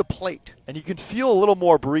see the plate. And you can feel a little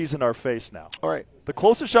more breeze in our face now. All right. The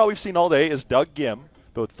closest shot we've seen all day is Doug Gim,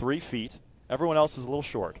 about 3 feet. Everyone else is a little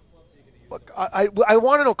short. Look, I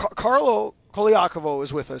want to know, Carlo Koliakovo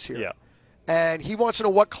is with us here. Yeah. And he wants to know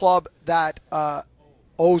what club that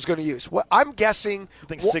O's going to use. Well, I'm guessing. I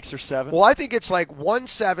think 6 or 7. Well, I think it's like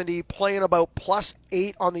 170, playing about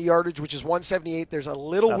 +8 on the yardage, which is 178. There's a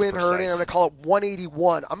little wind hurting. I'm going to call it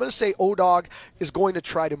 181. I'm going to say O-Dog is going to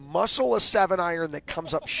try to muscle a 7-iron that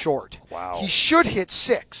comes up short. Wow. He should hit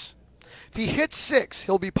 6. If he hits 6,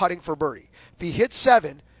 he'll be putting for birdie. If he hits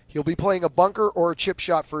 7, he'll be playing a bunker or a chip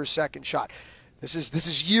shot for his second shot. This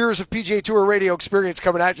is years of PGA Tour radio experience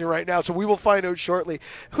coming at you right now, so we will find out shortly.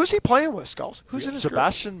 Who's he playing with, Skulls? Who's in his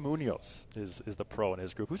Sebastian Munoz is the pro in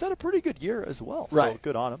his group, who's had a pretty good year as well. Right. So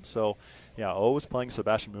good on him. So, yeah, O is playing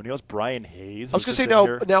Sebastian Munoz. Brian Hayes. I was going to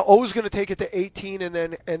say now O's going to take it to 18, and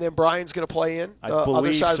then Brian's going to play in the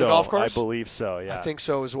other side of the golf course? I believe so, yeah. I think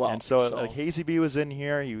so as well. And so Hazy B was in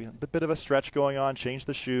here. He had a bit of a stretch going on, changed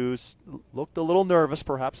the shoes, looked a little nervous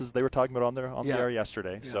perhaps as they were talking about on the air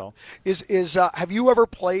yesterday. Yeah. So have you ever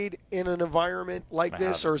played in an environment like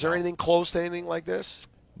this, or is there no. anything close to anything like this?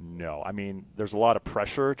 No. I mean, there's a lot of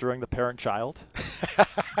pressure during the parent-child,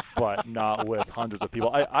 but not with hundreds of people.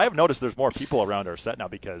 I have noticed there's more people around our set now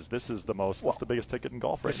because this is the biggest ticket in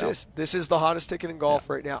golf right now. This is the hottest ticket in golf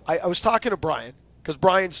right now. I was talking to Brian, because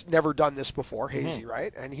Brian's never done this before, Hazy,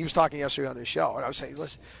 right? And he was talking yesterday on his show, and I was saying,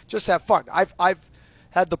 listen, just have fun. I've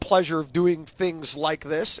had the pleasure of doing things like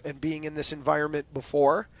this and being in this environment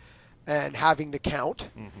before and having to count.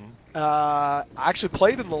 I actually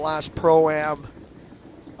played in the last Pro-Am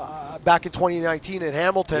back in 2019 in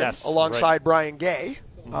Hamilton alongside Brian Gay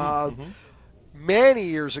many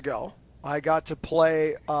years ago. I got to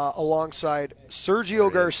play alongside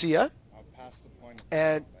Sergio Garcia.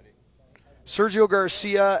 And Sergio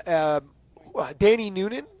Garcia, Danny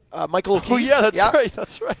Noonan, Michael O'Keefe. Oh, yeah,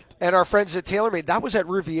 that's right. And our friends at TaylorMade. That was at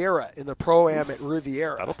Riviera, in the Pro-Am at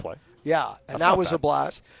Riviera. That'll play. Yeah, and that was a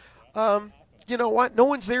blast. You know what? No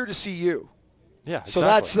one's there to see you. Yeah,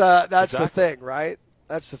 exactly. So that's the thing, right?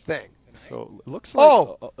 That's the thing. So it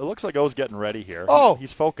looks like O's getting ready here. Oh,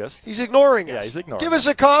 he's focused. He's ignoring us. Yeah, he's ignoring. Give us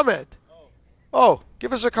a comment. Oh,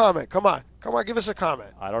 give us a comment. Come on, give us a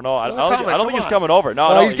comment. I don't know. I don't think he's coming over.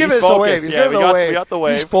 No, he's giving us a wave. He's giving the wave. We got the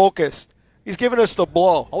wave. He's focused. He's giving us the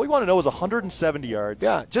blow. All we want to know is 170 yards.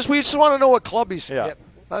 Yeah, we just want to know what club he's hitting.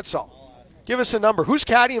 That's all. Give us a number. Who's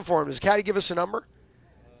caddying for him? Does Caddy give us a number?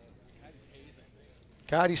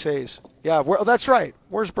 Caddy says, yeah, that's right.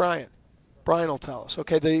 Where's Brian? Brian will tell us.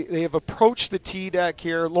 Okay, they have approached the tee deck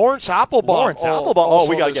here. Lawrence Applebaum. Oh,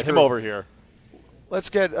 we got to get him over here. Let's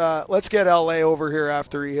get LA over here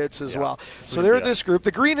after he hits as well. So they're this group.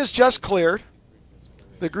 The green is just cleared.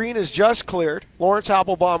 Lawrence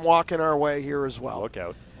Applebaum walking our way here as well. Look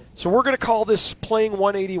out. So we're going to call this playing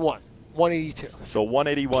 181, 182. So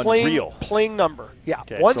 181 real. Playing number. Yeah.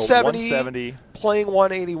 Okay, 170, playing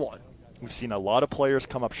 181. We've seen a lot of players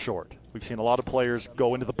come up short. We've seen a lot of players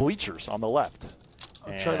go into the bleachers on the left.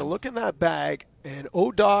 I'm trying to look in that bag, and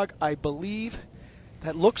O-Dog, I believe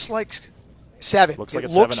that looks like 7. Looks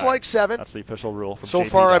like like 7. That's the official rule. From so JP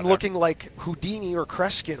far, I'm there. looking like Houdini or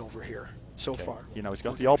Kreskin over here so far. You know, he's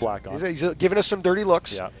got the all black on. He's giving us some dirty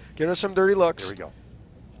looks. Yeah. Giving us some dirty looks. Here we go.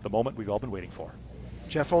 The moment we've all been waiting for.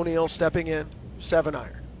 Jeff O'Neill stepping in,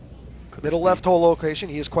 7-iron. Middle left hole location.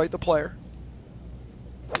 He is quite the player.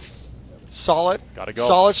 Solid. Gotta go.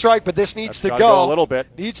 Solid strike, but this needs to go. Go a little bit.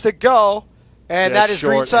 Needs to go. And that is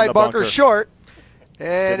greenside bunker short.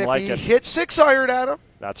 And Didn't if he hit 6-iron at him,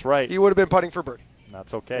 that's right. He would have been putting for birdie.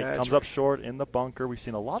 That's okay. Comes up short in the bunker. We've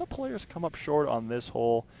seen a lot of players come up short on this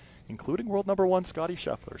hole, including world number 1 Scotty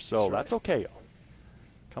Scheffler. So that's okay.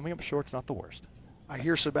 Coming up short's not the worst. I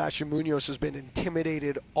hear Sebastian Munoz has been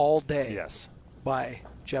intimidated all day. Yes. By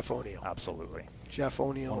Jeff O'Neill. Absolutely. Jeff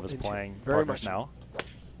O'Neill. One of his playing very partners much now.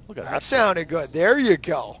 Look at that. That sounded good. There you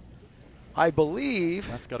go. I believe.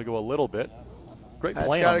 That's got to go a little bit. Great That's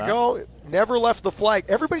play got on to that. go. Never left the flag.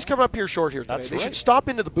 Everybody's coming up here short here today. That's they right. should stop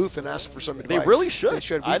into the booth and ask for some advice. They really should. They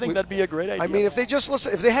should. I think that'd be a great idea. I mean, if they just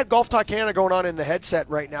listen, if they had Golf Talk Canada going on in the headset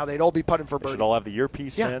right now, they'd all be putting for They birdie. should all have the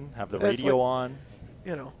earpiece in, have the radio on.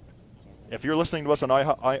 You know. If you're listening to us on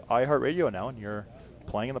iHeartRadio now and you're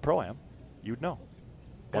playing in the Pro-Am, you'd know.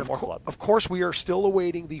 One more club. Of course, we are still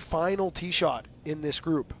awaiting the final tee shot in this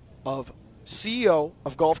group of CEO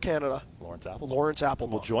of Golf Canada, Lawrence Applebaum. Lawrence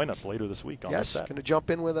Applebaum. Will join us later this week on this set. Going to jump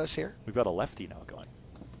in with us here. We've got a lefty now going.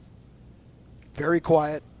 Very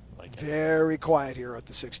quiet. Very quiet here at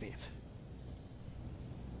the 16th.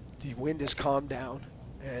 The wind has calmed down,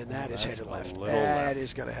 and that is headed left. That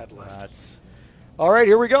is going to head left. All right,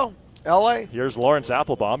 here we go. LA. Here's Lawrence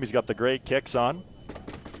Applebaum. He's got the great kicks on.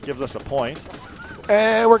 Gives us a point.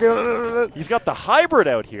 And we're going. He's got the hybrid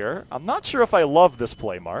out here. I'm not sure if I love this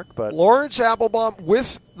play, Mark, but Lawrence Applebaum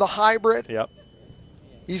with the hybrid. Yep.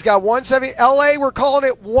 He's got 170. LA, we're calling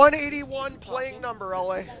it 181 playing number.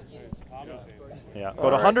 LA. Yeah,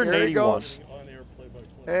 about 181.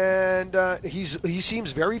 And he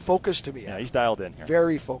seems very focused to me. Yeah, he's dialed in here.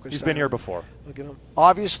 Very focused. He's been here before. Look at him.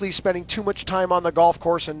 Obviously spending too much time on the golf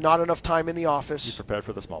course and not enough time in the office. He's prepared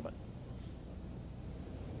for this moment.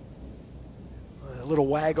 A little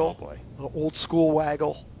waggle. Oh boy. A little old school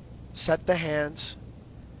waggle. Set the hands.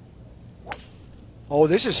 Oh,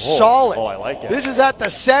 this is solid. Oh, I like it. This is at the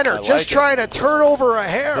center. Just trying to turn over a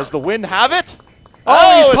hair. Does the wind have it?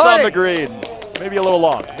 Oh, he's it's putting. On the green. Maybe a little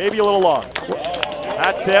long. Maybe a little long.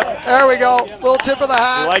 That tip. There we go. Little tip of the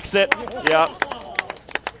hat. He likes it. Yeah.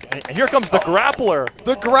 And here comes the grappler.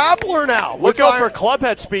 The grappler now. Look out for club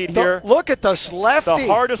head speed here. Look at this lefty. The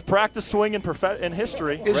hardest practice swing in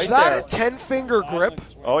history. Is right that there. a 10-finger grip?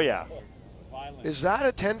 Oh, yeah. Is that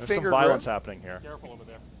a 10-finger grip? There's some violence happening here.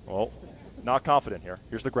 Well, not confident here.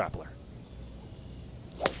 Here's the grappler.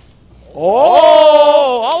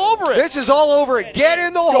 Oh! All over it. This is all over it. Get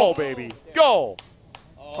in the hole. Go, baby. Go.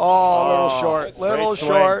 Oh, a little short. Little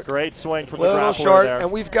short. Great swing from the little grappler short. there.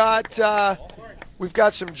 And we've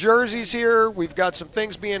got some jerseys here. We've got some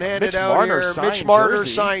things being handed Mitch out Marner here. signed Mitch Marner jersey.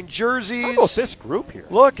 signed jerseys. How about this group here?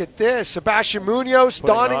 Look at this. Sebastian Munoz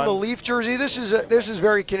Putting donning on. the Leaf jersey. This is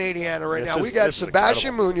very Canadiana right now. We got this is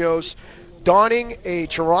Sebastian Munoz donning a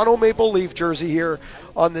Toronto Maple Leaf jersey here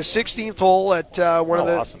on the 16th hole at one of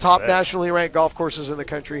the awesome top is this? nationally ranked golf courses in the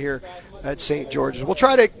country here at St. George's. We'll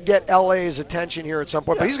try to get LA's attention here at some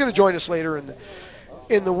point, but he's going to join us later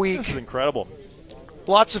in the week. This is incredible.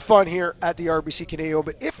 Lots of fun here at the RBC Canadian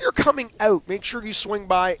Open. If you're coming out, make sure you swing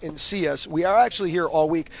by and see us. We are actually here all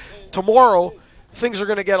week. Tomorrow, things are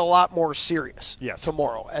going to get a lot more serious. Yes.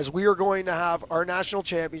 Tomorrow, as we are going to have our national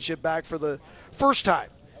championship back for the first time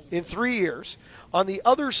in 3 years. On the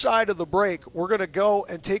other side of the break, we're going to go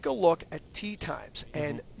and take a look at tee times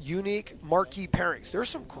and unique marquee pairings. There's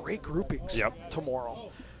some great groupings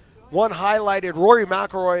tomorrow. One highlighted, Rory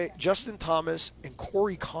McIlroy, Justin Thomas, and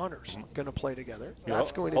Corey Connors going to play together.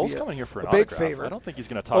 That's going to be coming here for an a big autograph. favorite. I don't think he's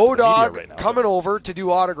going to talk to the media O-Dog right now. coming over to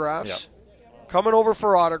do autographs. Coming over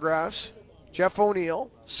for autographs. Jeff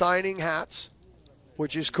O'Neill signing hats,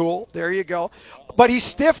 which is cool. There you go. But he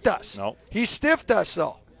stiffed us. No. He stiffed us,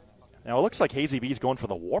 though. Now it looks like Hazy B's going for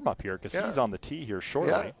the warm-up here because he's on the tee here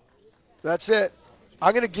shortly. Yeah. That's it.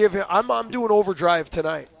 I'm going to give him – I'm doing overdrive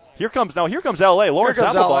tonight. Here comes L.A. Lawrence Here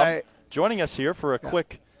comes Applebaum LA. joining us here for a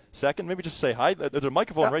quick second. Maybe just say hi. There's a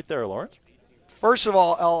microphone right there, Lawrence. First of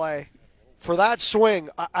all, L.A., for that swing,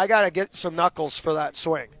 I got to get some knuckles for that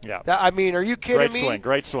swing. Yeah. I mean, are you kidding me?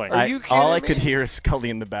 Great swing. Are you kidding all I me? could hear is Scully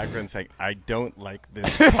in the background saying, I don't like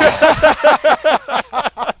this.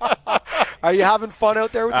 Are you having fun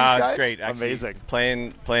out there with these guys? It's great. Actually, amazing.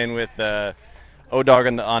 Playing with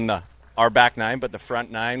O-Dog on our back nine, but the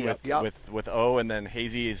front nine with O, and then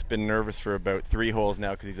Hazy has been nervous for about 3 holes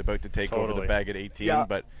now because he's about to take over the bag at 18. Yeah.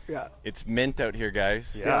 But it's mint out here,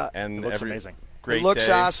 guys. Yeah. And it looks amazing. Great it looks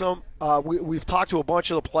day. awesome. We've talked to a bunch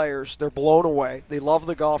of the players. They're blown away. They love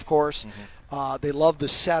the golf course. They love the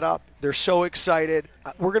setup. They're so excited.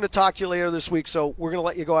 We're going to talk to you later this week, so we're going to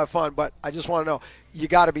let you go have fun. But I just want to know, you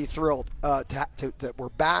got to be thrilled that we're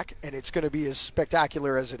back, and it's going to be as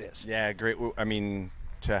spectacular as it is. Yeah, great. I mean,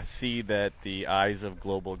 to see that the eyes of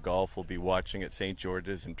global golf will be watching at St.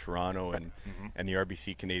 George's in Toronto and the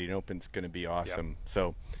RBC Canadian Open is going to be awesome.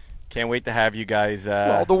 So can't wait to have you guys.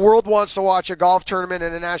 Well, the world wants to watch a golf tournament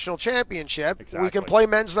and a national championship. Exactly. We can play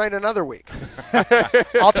men's night another week.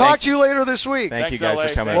 I'll talk to you later this week. Thank you guys LA.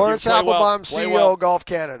 for coming. Lawrence Play well. Applebaum, Play CEO well. Golf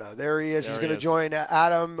Canada. There he is. There He's he going to is. join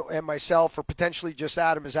Adam and myself, or potentially just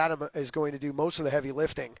Adam, as Adam is going to do most of the heavy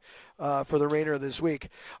lifting for the remainder of this week.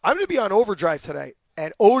 I'm going to be on overdrive tonight,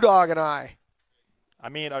 and O-Dog and I,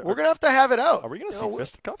 we're going to have it out. Are we going to see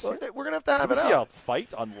fisticuffs? We're going to have to have Can it we see out. a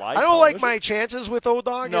fight on live I don't like television? my chances with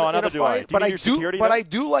O-Dog No, in neither a do I. fight, Do you but need your security but now? I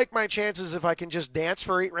do like my chances if I can just dance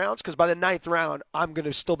for 8 rounds, because by the 9th round, I'm going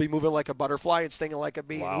to still be moving like a butterfly and stinging like a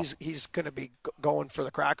bee. Wow. And he's going to be going for the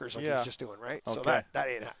crackers like he's just doing, right? So Okay. that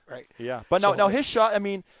ain't it, right? Yeah, but now his shot. I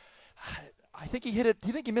mean, I think he hit it. Do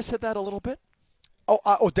you think he mishit that a little bit?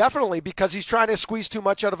 Oh, definitely, because he's trying to squeeze too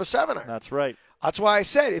much out of a 7-iron. That's right. That's why I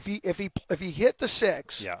said if he hit the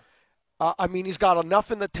 6, I mean, he's got enough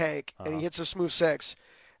in the tank, and he hits a smooth 6.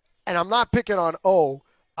 And I'm not picking on O.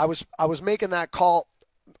 I was making that call,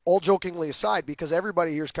 all jokingly aside, because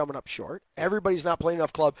everybody here's coming up short. Everybody's not playing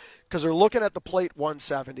enough club because they're looking at the plate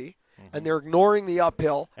 170, and they're ignoring the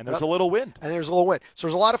uphill. And there's a little wind. So there's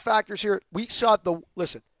a lot of factors here. We saw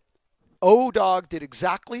listen, O-Dog did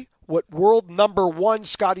exactly what world number 1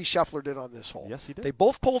 Scotty Scheffler did on this hole. Yes, he did. They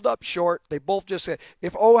both pulled up short. They both just said,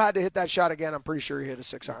 if O had to hit that shot again, I'm pretty sure he hit a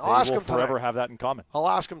 6-iron. I'll ask They will him tonight. forever have that in common. I'll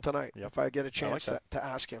ask him tonight Yep. if I get a chance like to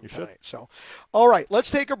ask him You tonight. should. So, all right,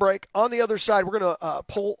 let's take a break. On the other side, we're going to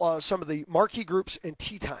pull some of the marquee groups and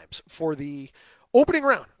tee times for the opening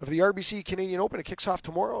round of the RBC Canadian Open. It kicks off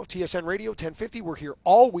tomorrow. TSN Radio 1050. We're here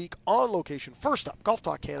all week on location. First up, Golf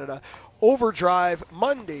Talk Canada, Overdrive,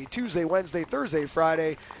 Monday, Tuesday, Wednesday, Thursday,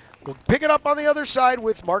 Friday. We'll pick it up on the other side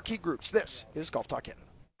with marquee groups. This is Golf Talk Canada.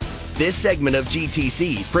 This segment of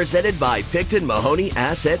GTC, presented by Picton Mahoney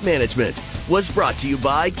Asset Management, was brought to you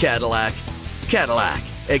by Cadillac. Cadillac.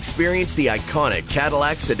 Experience the iconic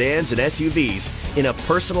Cadillac sedans and SUVs in a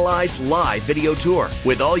personalized live video tour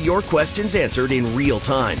with all your questions answered in real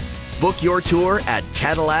time. Book your tour at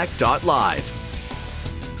Cadillac.live.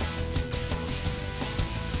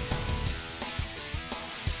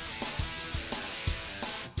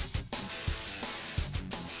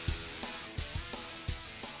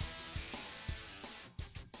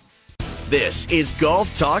 This is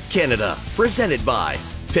Golf Talk Canada, presented by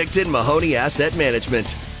Picton Mahoney Asset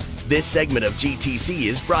Management. This segment of GTC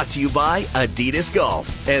is brought to you by Adidas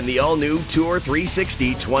Golf and the all-new Tour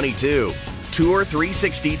 360 22. Tour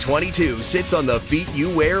 360 22 sits on the feet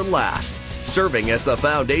you wear last, serving as the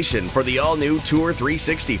foundation for the all-new Tour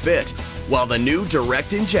 360 fit, while the new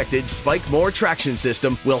direct-injected Spike-More traction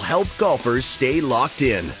system will help golfers stay locked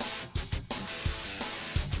in.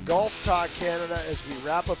 Golf Talk Canada as we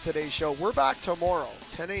wrap up today's show. We're back tomorrow,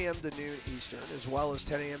 10 a.m. to noon Eastern, as well as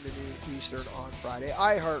 10 a.m. to noon Eastern on Friday.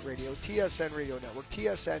 iHeartRadio, TSN Radio Network,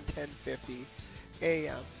 TSN 1050,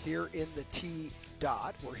 a.m. here in the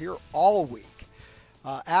T-Dot. We're here all week.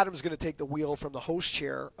 Adam's going to take the wheel from the host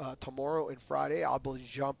chair tomorrow and Friday. I'll be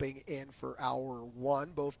jumping in for hour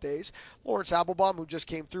 1 both days. Lawrence Applebaum, who just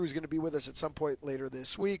came through, is going to be with us at some point later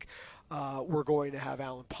this week. We're going to have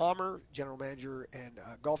Alan Palmer, general manager and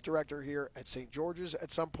golf director here at St. George's,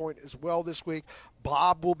 at some point as well this week.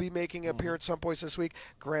 Bob will be making an appearance some points this week.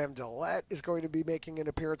 Graham Dillette is going to be making an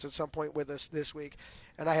appearance at some point with us this week.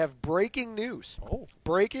 And I have breaking news.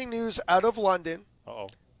 Breaking news out of London. Uh-oh.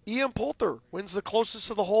 Ian Poulter wins the closest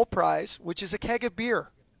to the hole prize, which is a keg of beer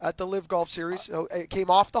at the Live Golf Series. So it came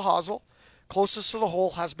off the hosel. Closest to the hole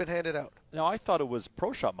has been handed out. Now, I thought it was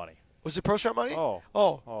Pro Shot money. Was it Pro Shot money? Oh.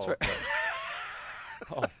 Sorry.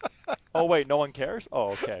 Okay. Oh, wait, no one cares?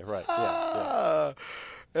 Oh, okay, right. Yeah.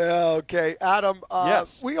 Okay, Adam,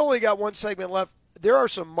 yes. We only got one segment left. There are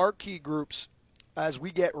some marquee groups as we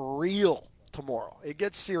get real tomorrow. It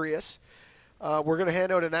gets serious. We're going to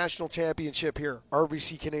hand out a national championship here,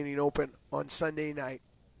 RBC Canadian Open, on Sunday night.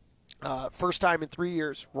 First time in 3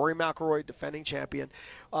 years, Rory McIlroy, defending champion.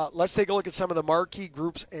 Let's take a look at some of the marquee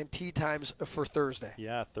groups and tee times for Thursday.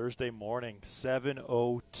 Yeah, Thursday morning,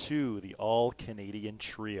 7:02, the all-Canadian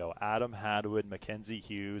trio. Adam Hadwin, Mackenzie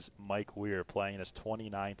Hughes, Mike Weir playing his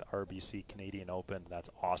 29th RBC Canadian Open.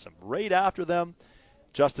 That's awesome. Right after them,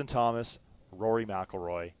 Justin Thomas, Rory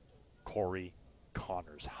McIlroy, Corey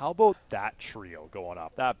Connors. How about that trio going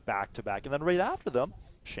off, that back-to-back? And then right after them,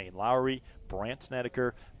 Shane Lowry, Brandt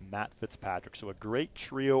Snedeker, Matt Fitzpatrick. So a great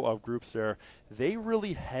trio of groups there. They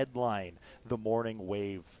really headline the morning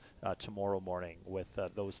wave tomorrow morning with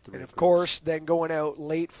those three. And of groups. course, then going out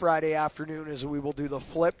late Friday afternoon as we will do the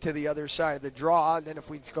flip to the other side of the draw. And then if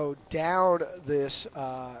we go down this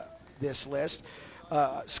list,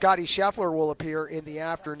 Scotty Scheffler will appear in the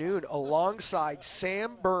afternoon alongside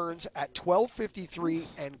Sam Burns at 12:53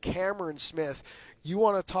 and Cameron Smith. You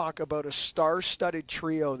want to talk about a star-studded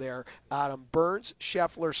trio there, Adam. Burns,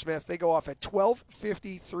 Scheffler, Smith. They go off at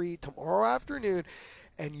 12:53 tomorrow afternoon.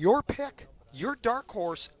 And your pick, your dark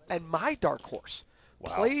horse, and my dark horse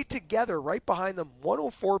play together right behind them,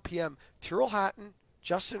 1:04 p.m. Tyrrell Hatton,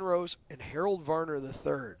 Justin Rose, and Harold Varner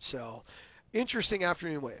III. So, interesting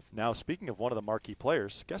afternoon wave. Now, speaking of one of the marquee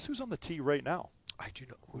players, guess who's on the tee right now? I do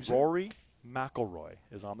know. Who's Rory McIlroy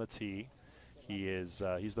is on the tee. He is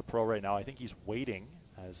he's the pro right now. I think he's waiting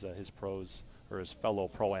as his pros or his fellow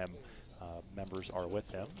Pro-Am members are with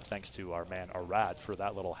him. Thanks to our man Arad for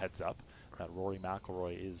that little heads up that Rory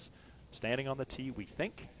McIlroy is standing on the tee. We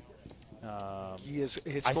think. He is.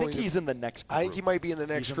 I think he's in the next group. I think he might be in the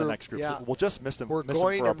next he's group. In the next group. Yeah. So we'll just miss him. We're miss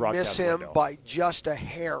going him for our to broadcast miss him window. by just a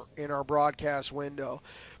hair in our broadcast window.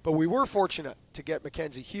 But we were fortunate to get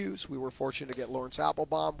Mackenzie Hughes. We were fortunate to get Lawrence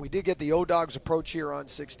Applebaum. We did get the O-Dogs approach here on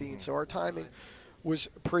 16, so our timing was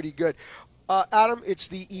pretty good. Adam, it's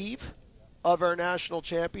the eve of our national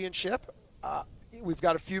championship. We've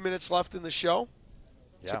got a few minutes left in the show.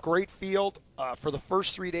 It's a great field. For the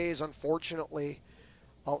first 3 days, unfortunately,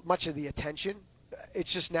 much of the attention,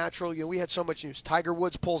 it's just natural. You know, we had so much news. Tiger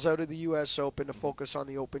Woods pulls out of the U.S. Open to focus on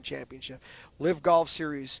the Open Championship. Live Golf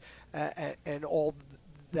Series and all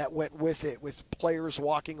that went with it, with players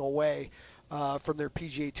walking away from their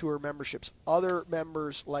PGA Tour memberships. Other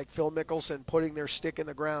members like Phil Mickelson putting their stick in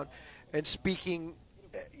the ground and speaking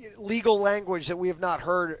legal language that we have not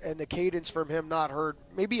heard, and the cadence from him not heard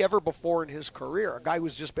maybe ever before in his career. A guy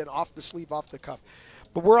who's just been off the sleeve, off the cuff.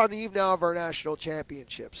 But we're on the eve now of our national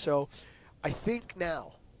championship. So I think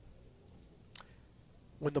now,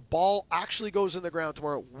 when the ball actually goes in the ground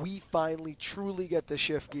tomorrow, we finally truly get to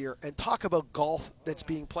shift gear and talk about golf that's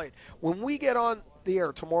being played. When we get on the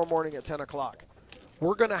air tomorrow morning at 10 o'clock,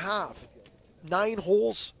 we're going to have 9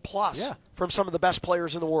 holes plus from some of the best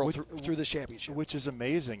players in the world through this championship. Which is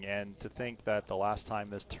amazing. And to think that the last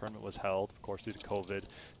time this tournament was held, of course, due to COVID,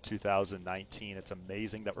 2019, it's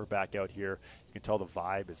amazing that we're back out here. You can tell the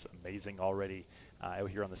vibe is amazing already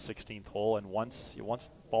out here on the 16th hole. And once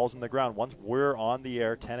ball's in the ground, once we're on the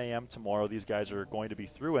air, 10 a.m. tomorrow, these guys are going to be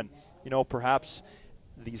through. And, you know, perhaps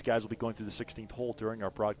these guys will be going through the 16th hole during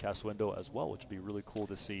our broadcast window as well, which would be really cool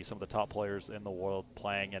to see some of the top players in the world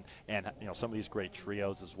playing and you know, some of these great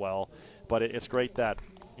trios as well. But it's great that,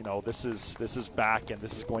 you know, this is back, and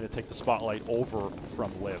this is going to take the spotlight over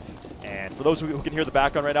from Live. And for those who can hear the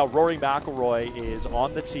background right now, Rory McIlroy is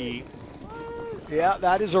on the tee. Yeah,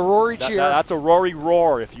 that is a Rory cheer. That's a Rory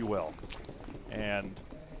roar, if you will. And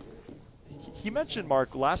he mentioned,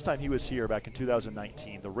 Mark, last time he was here back in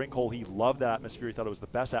 2019, the rink hole, he loved the atmosphere. He thought it was the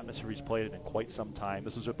best atmosphere he's played in quite some time.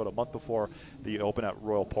 This was about a month before the Open at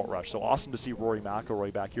Royal Portrush. So awesome to see Rory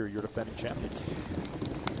McIlroy back here, your defending champion.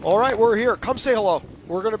 All right, we're here. Come say hello.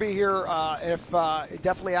 We're going to be here. If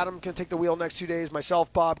definitely Adam can take the wheel next 2 days.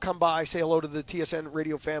 Myself, Bob, come by, say hello to the TSN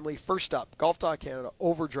radio family. First up, Golf Talk Canada,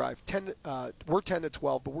 Overdrive. We're 10 to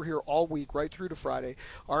 12, but we're here all week, right through to Friday.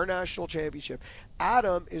 Our national championship.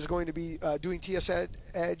 Adam is going to be doing TSN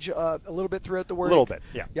Edge a little bit throughout the week. A little bit,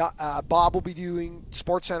 yeah. Yeah. Bob will be doing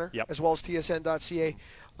SportsCenter as well as TSN.ca.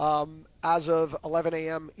 As of 11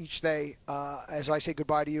 a.m. each day, as I say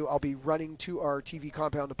goodbye to you, I'll be running to our TV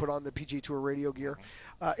compound to put on the PGA Tour radio gear.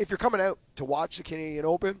 If you're coming out to watch the Canadian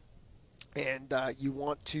Open and you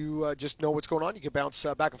want to just know what's going on, you can bounce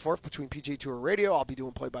back and forth between PGA Tour radio. I'll be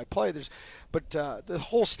doing play-by-play. But the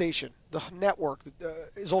whole station, the network,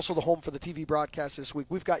 is also the home for the TV broadcast this week.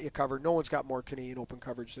 We've got you covered. No one's got more Canadian Open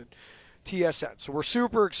coverage than TSN. So we're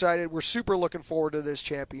super excited. We're super looking forward to this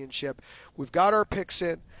championship. We've got our picks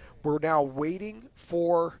in. We're now waiting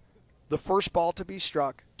for the first ball to be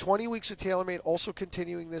struck. 20 weeks of TaylorMade also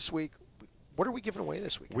continuing this week. What are we giving away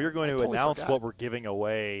this week? We're going to announce what we're giving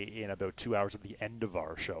away in about 2 hours at the end of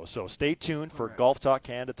our show. So stay tuned for Golf Talk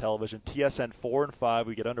Canada Television, TSN 4 and 5.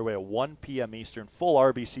 We get underway at 1 p.m. Eastern, full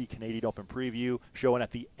RBC Canadian Open preview show. And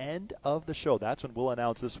at the end of the show, that's when we'll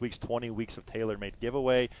announce this week's 20 weeks of TaylorMade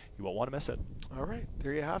giveaway. You won't want to miss it. All right.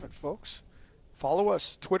 There you have it, folks. Follow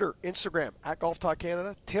us, Twitter, Instagram, at Golf Talk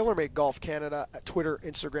Canada, TaylorMade Golf Canada, at Twitter,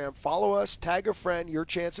 Instagram. Follow us, tag a friend, your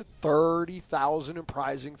chance at $30,000 in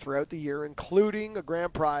prizing throughout the year, including a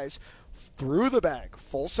grand prize through the bag,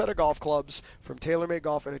 full set of golf clubs from TaylorMade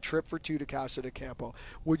Golf and a trip for two to Casa de Campo.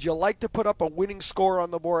 Would you like to put up a winning score on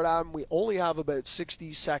the board, Adam? We only have about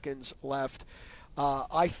 60 seconds left.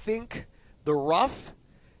 I think the rough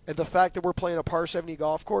and the fact that we're playing a par 70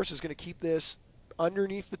 golf course is going to keep this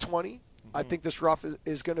underneath the 20. I think this rough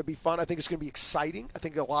is going to be fun. I think it's going to be exciting. I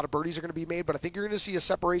think a lot of birdies are going to be made, but I think you're going to see a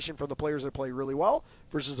separation from the players that play really well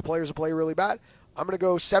versus the players that play really bad. I'm going to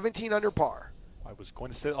go 17 under par. I was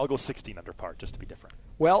going to say I'll go 16 under par just to be different.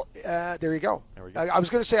 Well, there you go. There we go. I was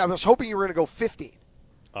going to say I was hoping you were going to go 15.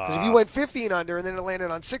 Because if you went 15 under and then it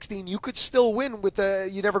landed on 16, you could still win with the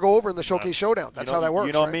you never go over in the Showcase Showdown. That's how that works.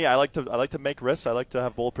 You know right? me. I like to make risks. I like to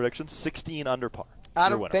have bold predictions. 16 under par.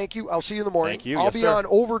 Adam, thank you. I'll see you in the morning. Thank you. I'll yes, be sir. on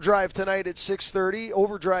Overdrive tonight at 6:30.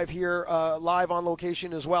 Overdrive here live on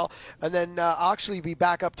location as well. And then I'll actually be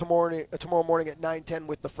back up tomorrow morning at 9:10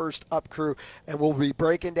 with the First Up crew, and we'll be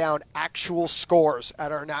breaking down actual scores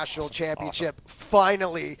at our national championship. Awesome.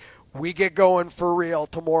 Finally, we get going for real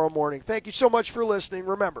tomorrow morning. Thank you so much for listening.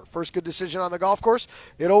 Remember, first good decision on the golf course,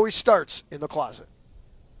 it always starts in the closet.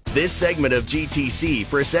 This segment of GTC,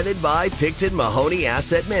 presented by Picton Mahoney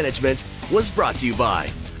Asset Management, was brought to you by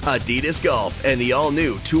Adidas Golf and the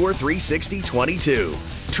all-new Tour 360 22.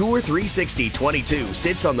 Tour 360 22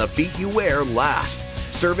 sits on the feet you wear last,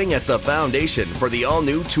 serving as the foundation for the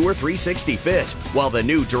all-new Tour 360 fit, while the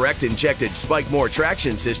new direct-injected Spike More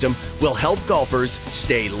traction system will help golfers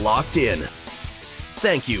stay locked in.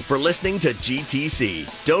 Thank you for listening to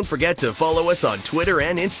GTC. Don't forget to follow us on Twitter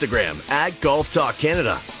and Instagram at Golf Talk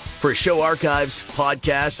Canada. For show archives,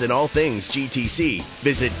 podcasts, and all things GTC,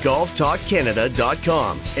 visit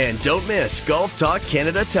golftalkcanada.com. And don't miss Golf Talk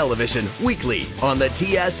Canada Television weekly on the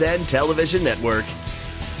TSN Television Network.